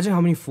mean, imagine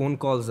how many phone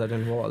calls that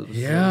involves.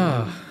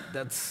 Yeah.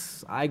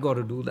 I got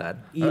to do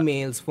that.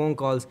 Emails, phone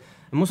calls.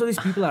 And most of these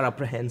people are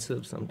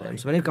apprehensive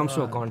sometimes when it comes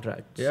to a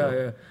contract.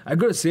 Yeah. I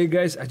gotta say,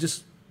 guys,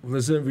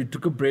 we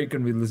took a break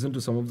and we listened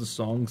to some of the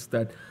songs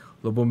that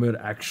Lubomir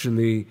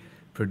actually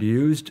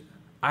produced.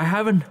 I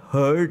haven't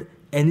heard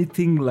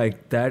anything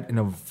like that in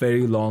a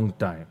very long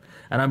time.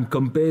 And I'm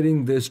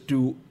comparing this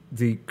to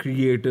the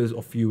creators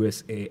of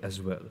USA as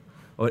well,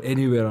 or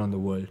anywhere around the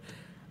world.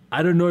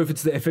 I don't know if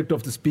it's the effect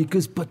of the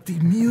speakers, but the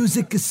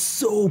music is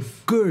so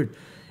good.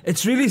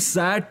 It's really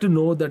sad to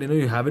know that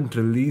you haven't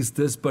released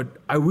this, but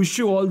I wish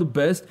you all the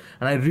best,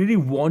 and I really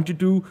want you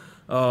to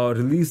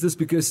release this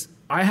because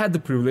I had the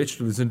privilege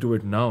to listen to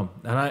it now,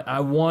 and I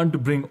want to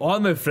bring all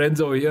my friends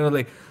over here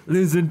and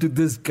listen to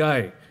this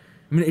guy.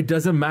 I mean, it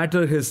doesn't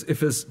matter if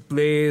his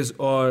plays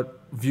or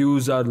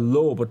views are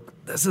low, but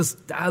this is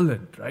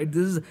talent, right?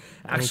 This is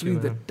actually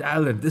the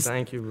talent.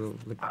 Thank you,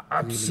 bro.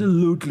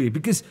 Absolutely,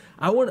 because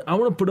I want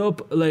to put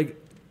up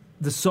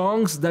the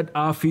songs that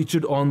are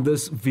featured on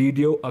this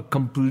video are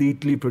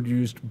completely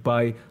produced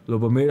by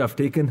Lubomir. I've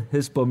taken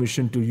his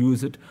permission to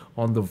use it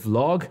on the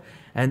vlog,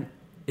 and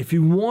if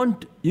you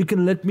want, you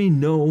can let me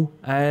know,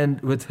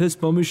 and with his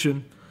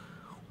permission,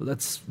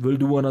 we'll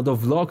do another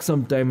vlog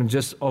sometime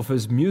just of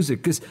his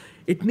music, because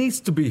it needs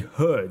to be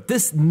heard.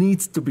 This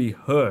needs to be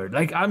heard.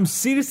 I'm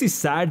seriously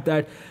sad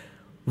that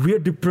we are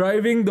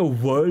depriving the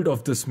world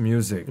of this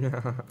music.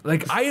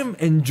 I am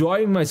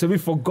enjoying myself. We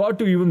forgot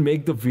to even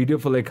make the video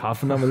for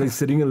half an hour,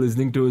 sitting and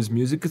listening to his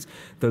music, because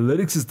the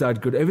lyrics is that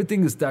good.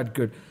 Everything is that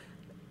good.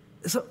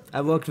 So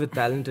I worked with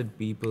talented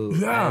people.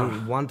 Yeah.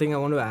 And one thing I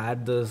want to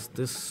add this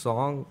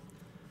song,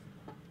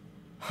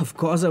 of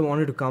course I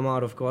want it to come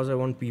out. Of course I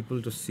want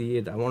people to see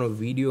it. I want a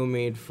video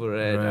made for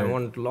it. I Right.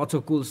 want lots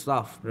of cool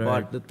stuff. Right.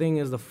 But the thing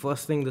is, the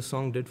first thing the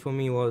song did for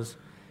me was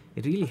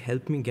it really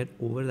helped me get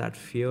over that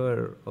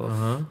fear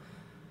of...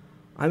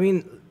 I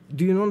mean,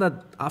 do you know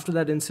that after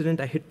that incident,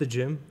 I hit the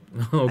gym?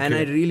 Okay. And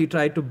I really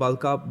tried to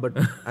bulk up, but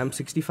I'm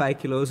 65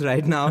 kilos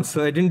right now,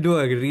 so I didn't do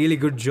a really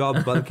good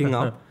job bulking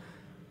up.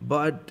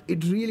 But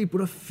it really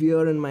put a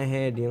fear in my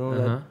head,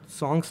 that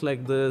songs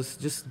like this,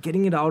 just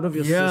getting it out of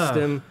your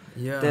system,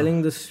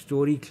 telling the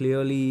story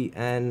clearly,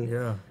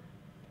 and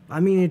I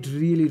mean, it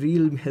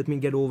really helped me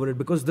get over it,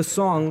 because the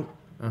song,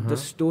 the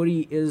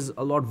story is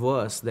a lot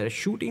worse. They're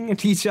shooting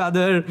at each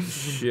other.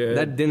 Shit.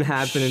 That didn't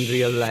happen in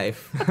real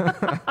life.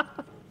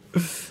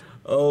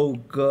 Oh,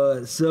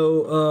 God.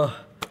 So,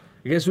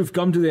 I guess we've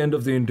come to the end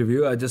of the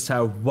interview. I just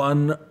have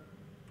one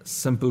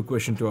simple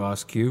question to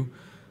ask you.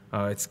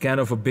 It's kind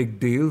of a big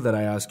deal that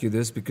I ask you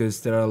this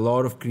because there are a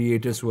lot of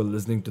creators who are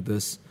listening to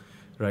this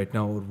right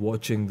now or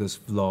watching this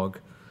vlog.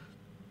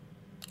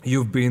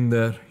 You've been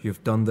there,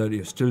 you've done that,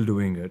 you're still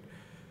doing it.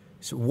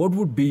 So what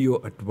would be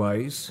your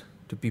advice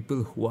to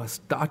people who are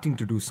starting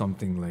to do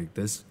something like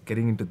this,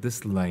 getting into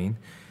this line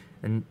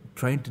and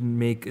trying to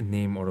make a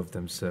name out of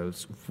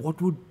themselves?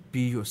 What would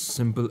be your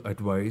simple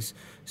advice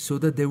so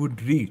that they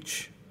would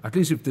reach? At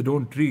least if they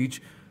don't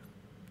reach,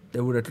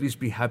 they would at least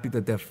be happy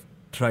that they've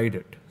tried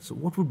it. So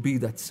what would be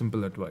that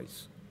simple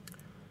advice?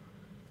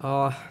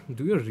 Do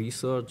your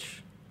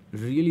research.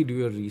 Really do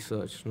your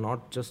research.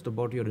 Not just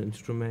about your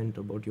instrument,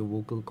 about your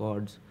vocal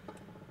cords.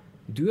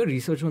 Do your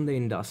research on the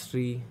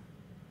industry,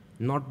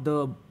 not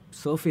the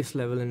surface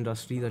level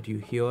industry that you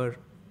hear.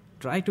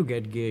 Try to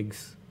get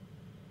gigs.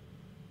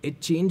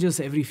 It changes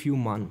every few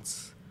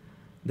months.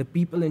 The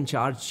people in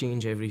charge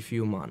change every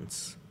few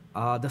months.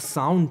 The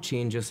sound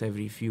changes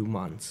every few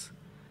months.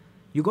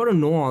 You got to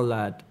know all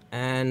that.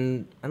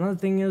 And another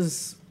thing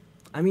is,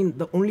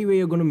 the only way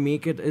you're going to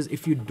make it is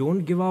if you don't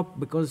give up,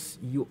 because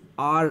you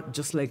are,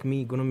 just like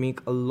me, going to make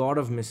a lot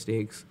of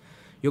mistakes.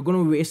 You're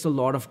going to waste a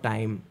lot of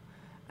time.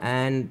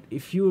 And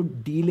if you're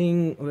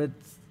dealing with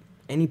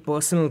any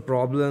personal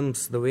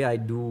problems, the way I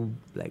do,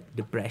 like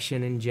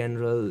depression in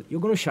general,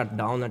 you're going to shut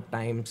down at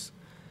times.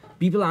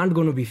 People aren't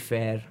going to be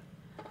fair.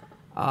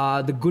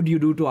 The good you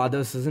do to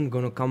others isn't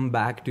going to come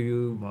back to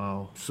you.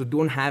 Wow. So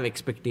don't have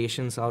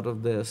expectations out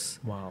of this.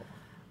 Wow.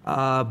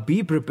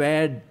 Be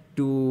prepared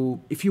to,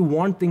 if you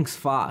want things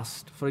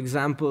fast. For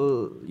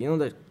example,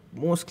 the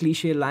most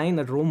cliche line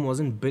that Rome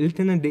wasn't built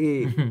in a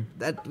day.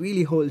 That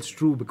really holds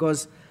true,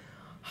 because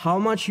how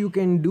much you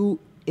can do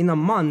in a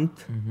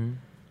month,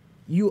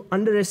 you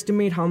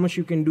underestimate how much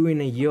you can do in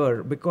a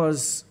year,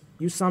 because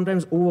you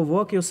sometimes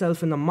overwork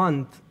yourself in a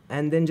month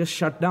and then just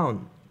shut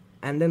down.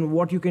 And then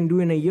what you can do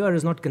in a year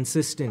is not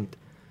consistent.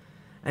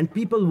 And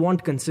people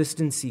want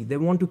consistency. They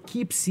want to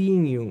keep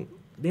seeing you.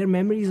 Their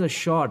memories are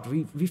short.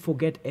 We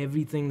forget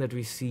everything that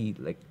we see.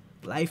 Like,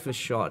 life is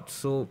short.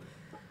 So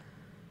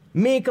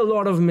make a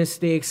lot of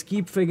mistakes.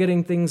 Keep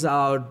figuring things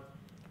out.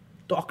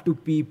 Talk to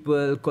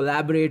people.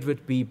 Collaborate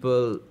with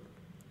people.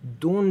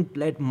 Don't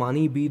let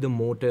money be the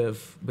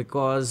motive,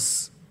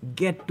 because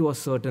get to a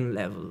certain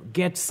level.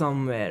 Get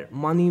somewhere.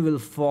 Money will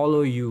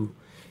follow you.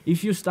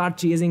 If you start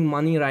chasing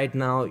money right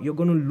now, you're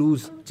going to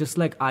lose, just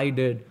like I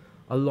did,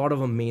 a lot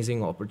of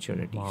amazing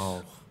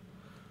opportunities.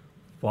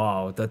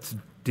 Wow, that's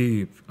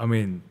deep. I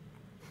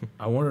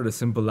wanted a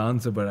simple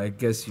answer, but I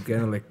guess you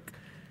kind of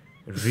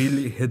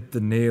really hit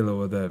the nail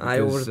over there. Because, I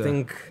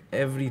overthink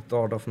every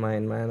thought of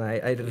mine, man.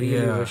 I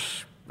really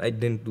wish I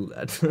didn't do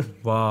that.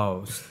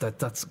 Wow,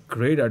 that's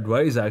great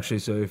advice, actually.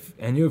 So if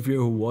any of you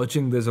who are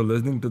watching this or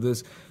listening to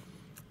this,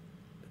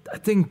 I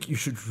think you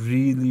should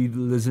really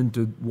listen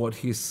to what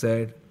he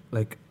said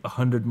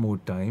 100 more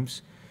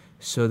times,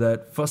 so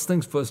that first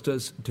things first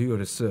is do your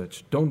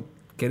research. Don't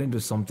get into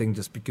something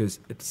just because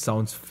it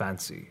sounds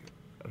fancy,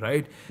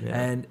 right? Yeah.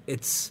 And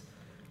it's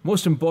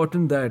most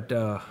important that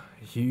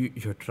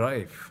your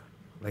drive.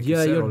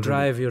 Your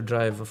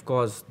drive, of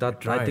course.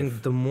 That I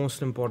think the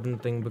most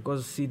important thing,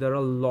 because see, there are a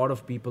lot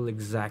of people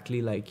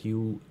exactly like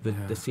you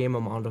with the same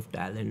amount of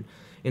talent.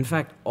 In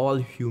fact, all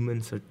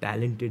humans are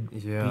talented.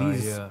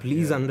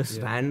 Please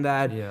understand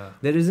that. Yeah.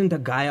 There isn't a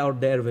guy out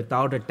there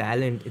without a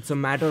talent. It's a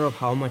matter of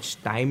how much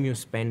time you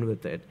spend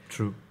with it.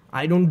 True.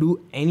 I don't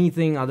do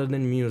anything other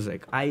than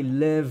music. I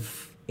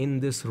live in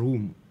this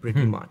room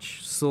pretty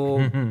much.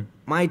 So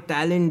my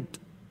talent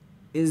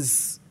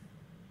is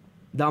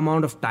the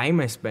amount of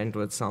time I spent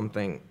with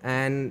something.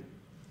 And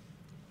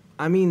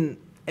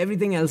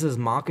everything else is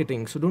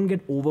marketing. So don't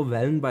get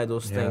overwhelmed by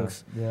those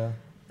things. Yeah.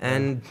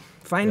 And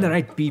find the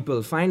right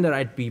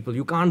people.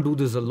 You can't do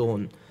this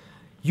alone.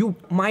 You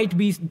might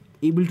be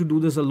able to do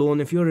this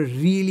alone if you're a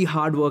really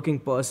hardworking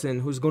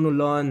person who's going to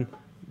learn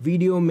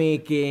video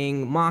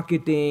making,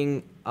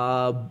 marketing,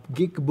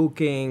 gig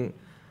booking,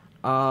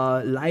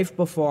 live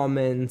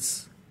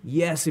performance.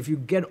 Yes, if you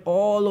get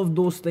all of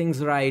those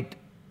things right,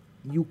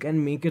 you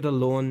can make it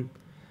alone.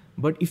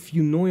 But if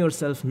you know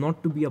yourself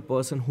not to be a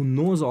person who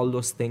knows all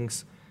those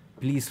things,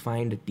 please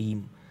find a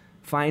team.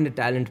 Find a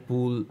talent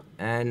pool.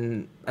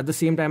 And at the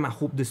same time, I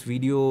hope this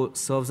video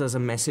serves as a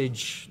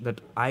message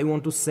that I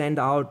want to send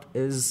out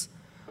is,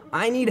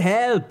 I need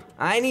help.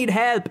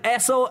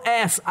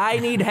 SOS. I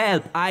need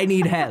help.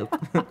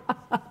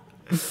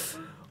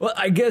 Well,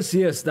 I guess,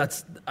 yes,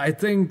 I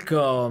think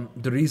the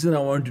reason I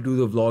wanted to do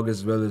the vlog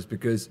as well is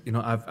because,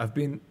 I've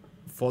been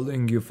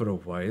following you for a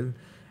while,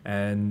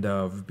 and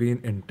we've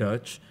been in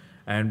touch,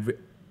 and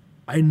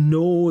I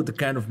know the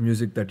kind of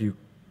music that you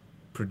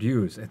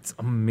produce. It's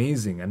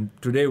amazing. And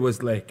today was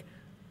that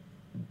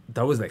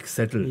was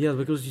settled. Yeah,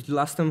 because you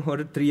last time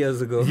heard it 3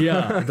 years ago.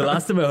 Yeah, the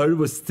last time I heard it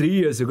was 3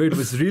 years ago. It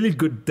was really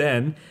good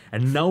then,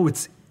 and now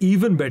it's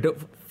even better.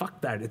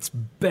 Fuck that, it's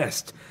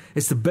best.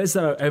 It's the best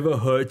that I've ever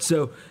heard.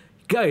 So,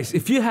 guys,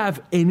 if you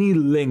have any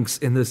links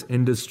in this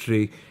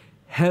industry,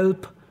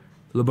 help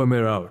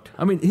Lubomir out.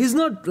 I mean, he's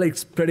not like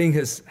spreading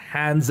his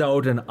hands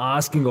out and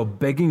asking or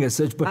begging as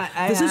such, but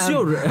this is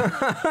your...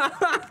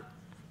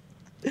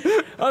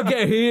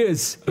 Okay, he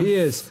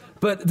is.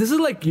 But this is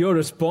like your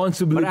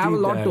responsibility. But I have a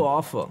lot that- to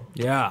offer.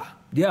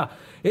 Yeah.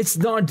 It's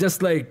not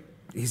just like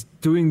he's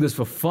doing this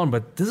for fun,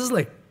 but this is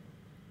like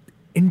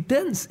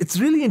intense. It's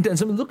really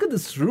intense. I mean, look at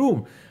this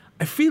room.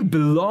 I feel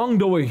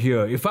belonged over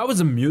here. If I was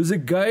a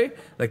music guy,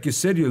 like you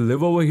said, you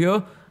live over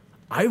here,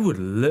 I would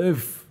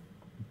live,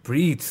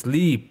 breathe,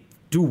 sleep,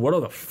 do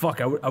whatever the fuck.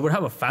 I would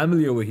have a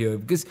family over here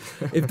because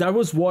if that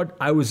was what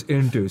I was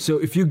into. So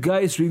if you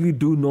guys really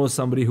do know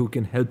somebody who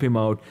can help him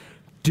out,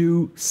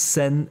 do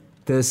send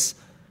this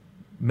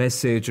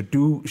message or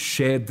do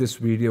share this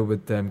video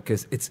with them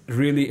because it's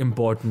really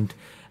important.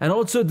 And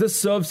also this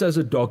serves as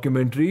a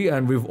documentary,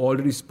 and we've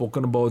already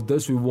spoken about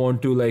this. We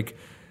want to, like,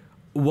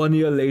 1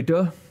 year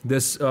later,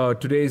 this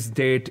today's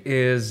date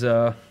is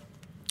the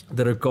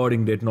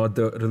recording date, not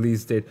the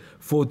release date.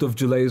 4th of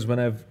July is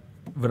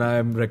when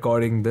I'm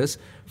recording this.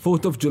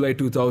 4th of July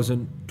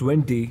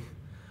 2020,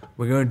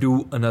 we're going to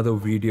do another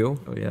video.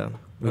 Oh, yeah.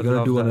 We're going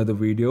to do another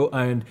video,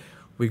 and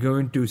we're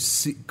going to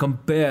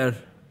compare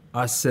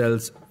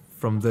ourselves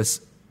from this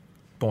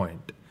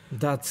point.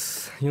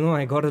 That's,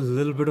 I got a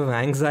little bit of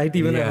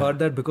anxiety when I Yeah. heard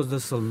that because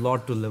there's a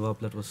lot to live up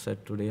that was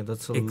said today.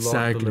 That's a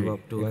lot to live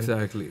up to. And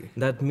Exactly.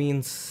 that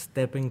means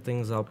stepping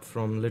things up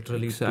from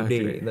literally Exactly.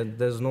 today. That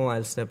there's no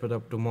I'll step it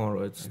up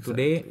tomorrow. It's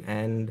today,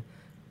 and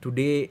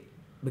today,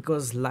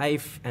 because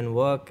life and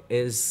work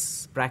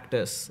is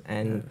practice,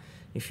 and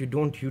if you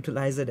don't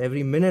utilize it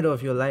every minute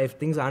of your life,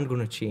 things aren't going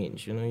to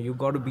change. You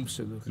got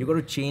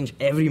to change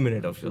every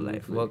minute of your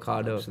life. Work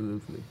harder.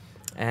 Absolutely.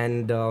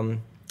 And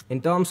in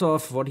terms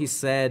of what he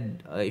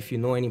said, if you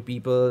know any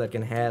people that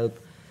can help,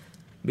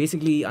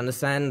 basically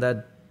understand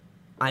that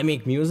I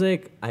make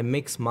music, I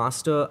mix,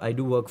 master, I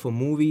do work for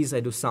movies, I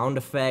do sound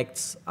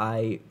effects,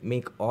 I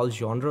make all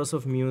genres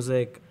of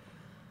music,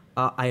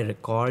 I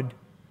record,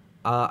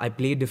 I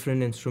play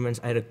different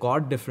instruments, I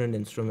record different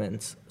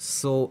instruments.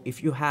 So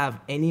if you have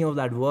any of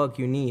that work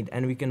you need,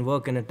 and we can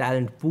work in a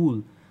talent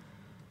pool,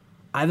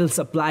 I will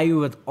supply you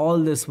with all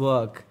this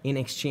work in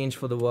exchange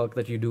for the work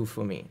that you do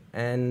for me.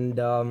 And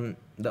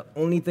the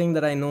only thing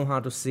that I know how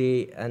to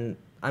say, and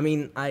I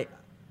mean,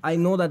 I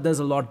know that there's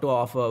a lot to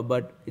offer,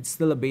 but it's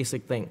still a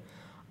basic thing.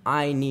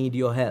 I need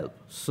your help.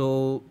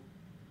 So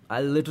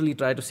I'll literally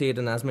try to say it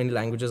in as many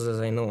languages as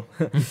I know.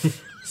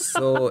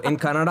 So in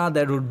Kannada,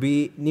 there would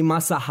be Nimma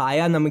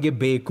Sahaya Namage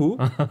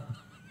Beku.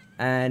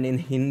 And in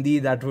Hindi,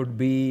 that would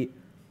be,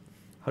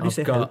 how do you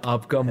say help?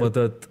 Aapka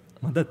madad.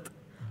 Madad.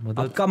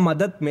 Aapka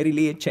madad mere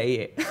liye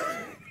chahiye.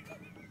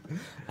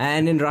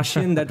 And in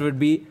Russian, that would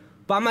be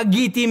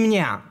Pomogите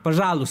мне,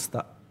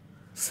 пожалуйста.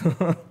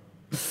 So,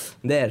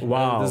 there.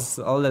 Wow. This is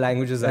all the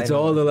languages That's I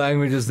know. all the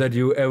languages that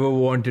you ever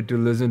wanted to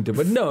listen to.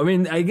 But no, I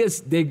mean, I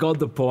guess they got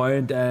the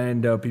point,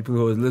 and people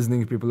who are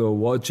listening, people who are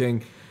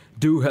watching,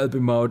 do help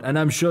him out. And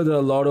I'm sure there are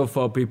a lot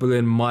of people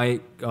in my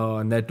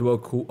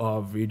network who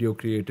are video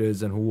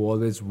creators and who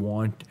always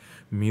want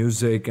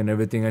music and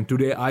everything. And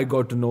today I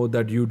got to know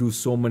that you do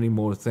so many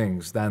more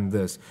things than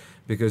this,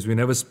 because we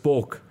never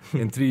spoke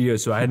in 3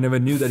 years. So I never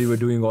knew that you were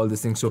doing all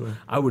these things. So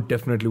I would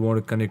definitely want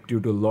to connect you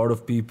to a lot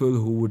of people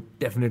who would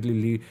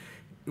definitely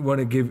want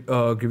to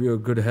give you a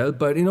good help.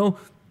 But,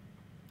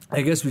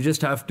 I guess we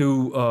just have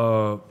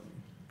to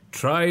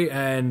try,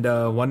 and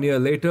 1 year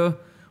later,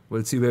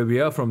 we'll see where we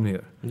are from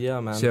here. Yeah,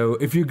 man. So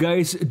if you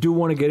guys do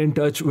want to get in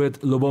touch with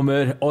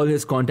Lubomir, all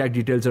his contact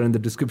details are in the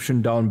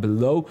description down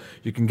below.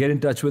 You can get in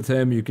touch with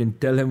him. You can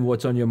tell him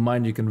what's on your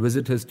mind. You can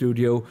visit his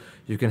studio.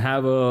 You can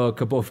have a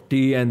cup of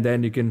tea, and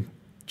then you can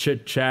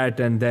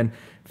chit-chat and then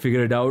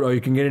figure it out. Or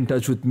you can get in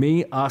touch with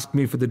me, ask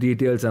me for the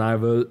details, and I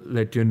will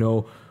let you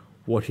know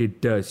what he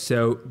does.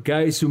 So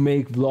guys who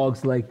make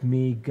vlogs like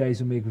me, guys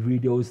who make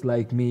videos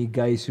like me,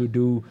 guys who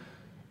do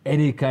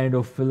any kind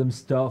of film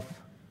stuff,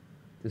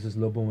 this is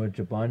Lubomir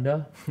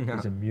Jabanda.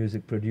 He's a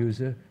music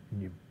producer,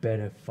 and you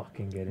better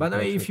fucking get in By the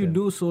touch way, if with you him.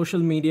 do social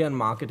media and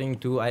marketing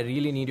too, I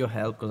really need your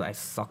help because I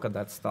suck at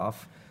that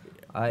stuff.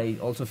 I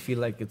also feel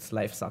like it's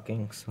life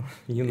sucking, so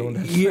you know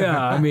that.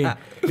 Yeah, I mean,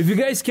 if you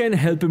guys can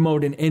help him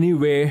out in any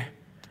way,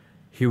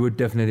 he would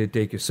definitely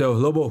take you. So,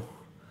 Lobo,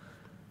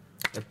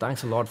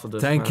 Thanks a lot for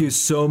this. thank man. you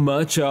so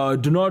much.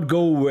 Do not go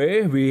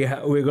away.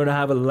 We're going to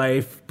have a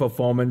live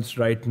performance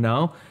right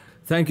now.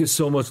 Thank you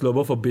so much,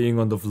 Lobo, for being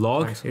on the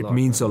vlog. Thanks a It lot,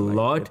 means man. a Like,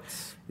 lot.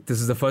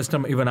 This is the first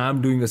time even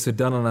I'm doing a sit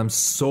down, and I'm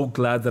so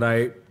glad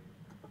that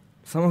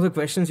Some of the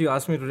questions you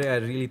asked me today, I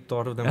really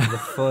thought of them for the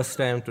first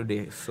time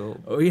today. So,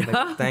 Oh,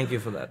 yeah? thank you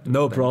for that.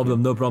 No Thank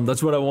problem, no problem.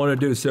 That's what I want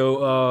to do.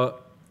 So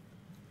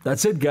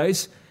that's it,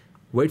 guys.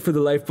 Wait for the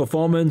live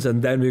performance,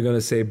 and then we're going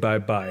to say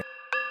bye-bye.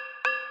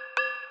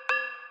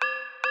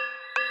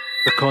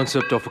 The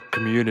concept of a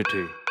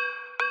community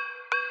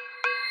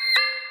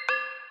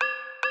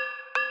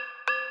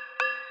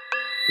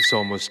is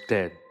almost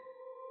dead.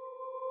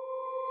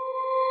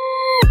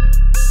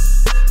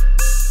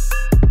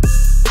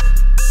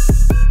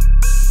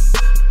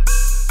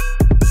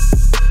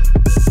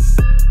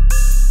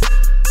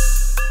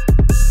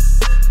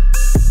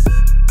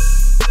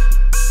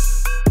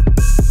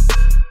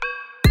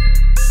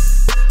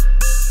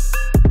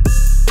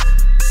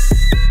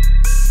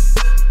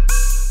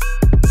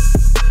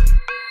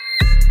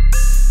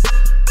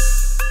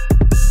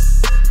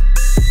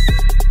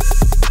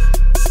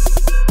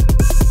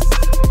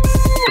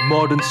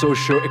 modern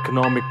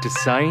socio-economic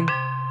design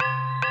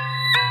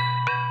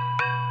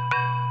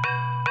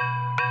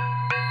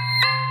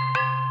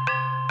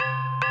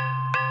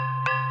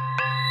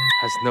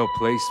has no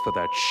place for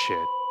that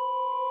shit.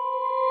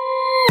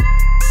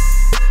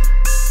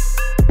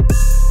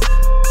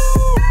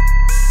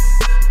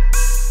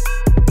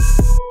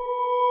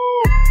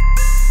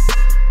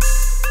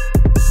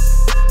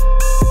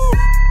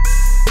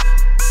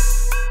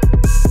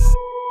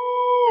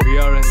 We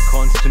are in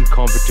constant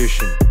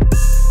competition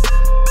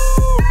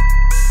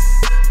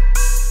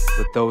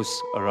with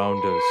those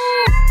around us.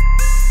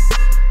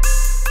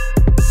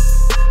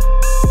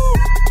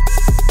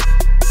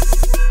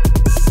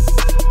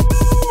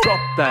 Drop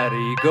that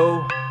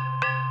ego.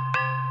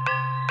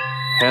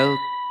 Help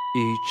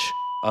each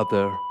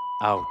other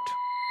out.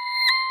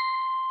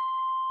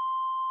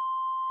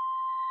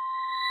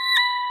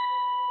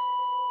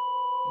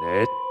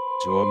 Let's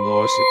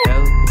almost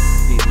help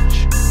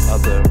each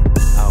other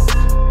out.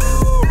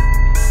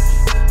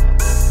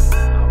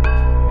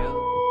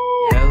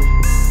 Help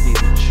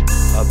each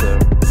other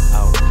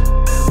out.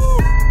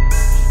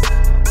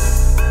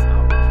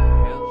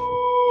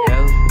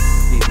 Help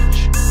each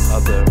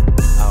other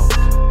out.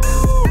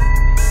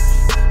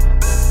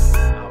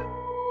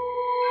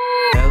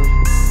 Help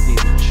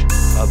each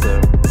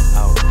other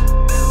out.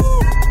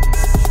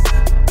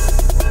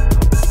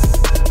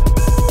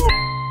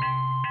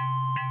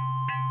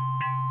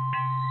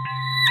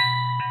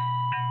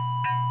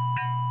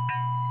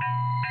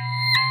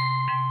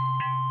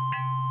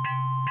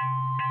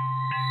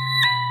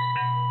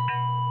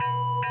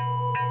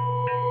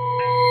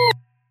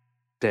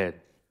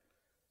 Dead.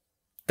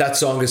 That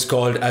song is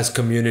called As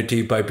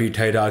Community by Beat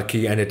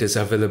Hierarchy, and it is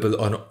available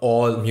on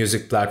all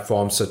music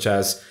platforms such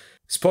as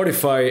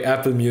Spotify,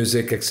 Apple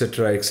Music,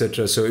 etc.,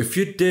 etc. So if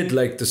you did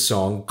like the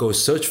song, go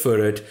search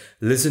for it,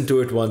 listen to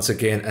it once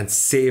again, and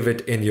save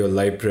it in your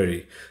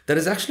library. That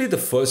is actually the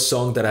first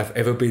song that I've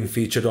ever been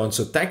featured on.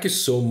 So thank you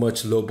so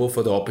much, Lobo,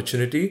 for the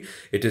opportunity.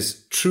 It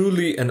is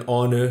truly an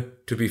honor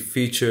to be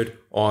featured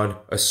on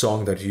a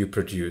song that you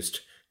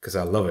produced, because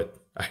I love it.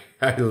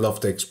 I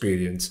love the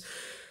experience.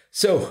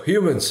 So,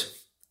 humans,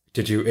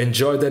 did you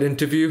enjoy that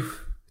interview?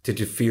 Did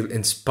you feel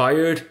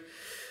inspired?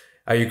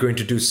 Are you going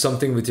to do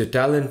something with your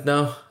talent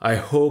now? I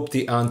hope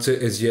the answer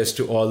is yes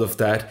to all of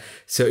that.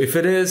 So if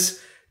it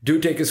is, do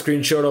take a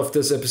screenshot of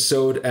this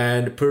episode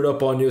and put it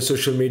up on your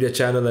social media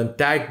channel and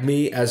tag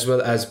me as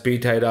well as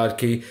Beat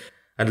Hierarchy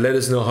and let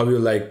us know how you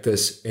liked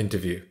this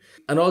interview.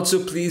 And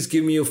also, please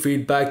give me your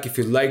feedback if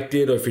you liked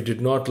it or if you did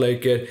not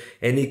like it,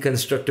 any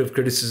constructive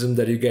criticism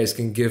that you guys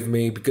can give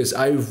me, because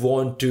I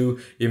want to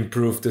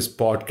improve this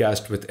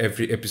podcast with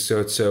every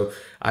episode. So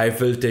I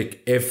will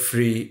take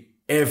every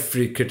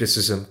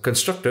criticism,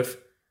 constructive,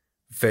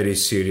 very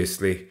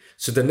seriously.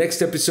 So the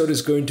next episode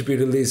is going to be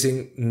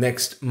releasing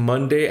next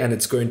Monday, and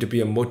it's going to be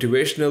a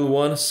motivational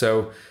one.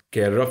 So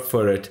get up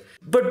for it.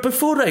 But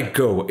before I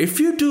go, if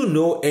you do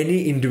know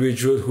any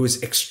individual who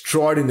is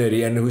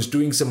extraordinary and who's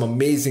doing some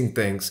amazing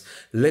things,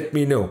 let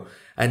me know.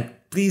 And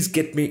please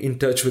get me in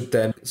touch with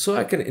them so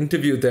I can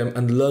interview them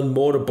and learn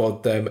more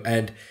about them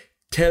and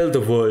tell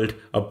the world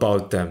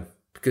about them,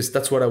 because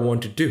that's what I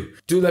want to do.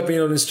 Do let me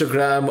know on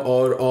Instagram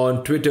or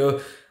on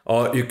Twitter,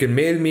 or you can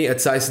mail me at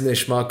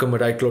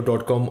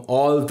saisandeshmarkham@icloud.com.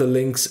 All the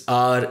links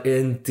are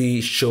in the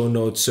show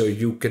notes, so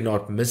you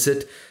cannot miss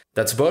it.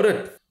 That's about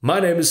it. My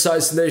name is Sai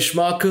Sandesh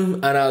Markham,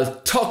 and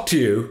I'll talk to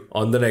you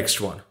on the next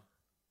one.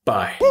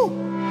 Bye.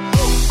 Woo!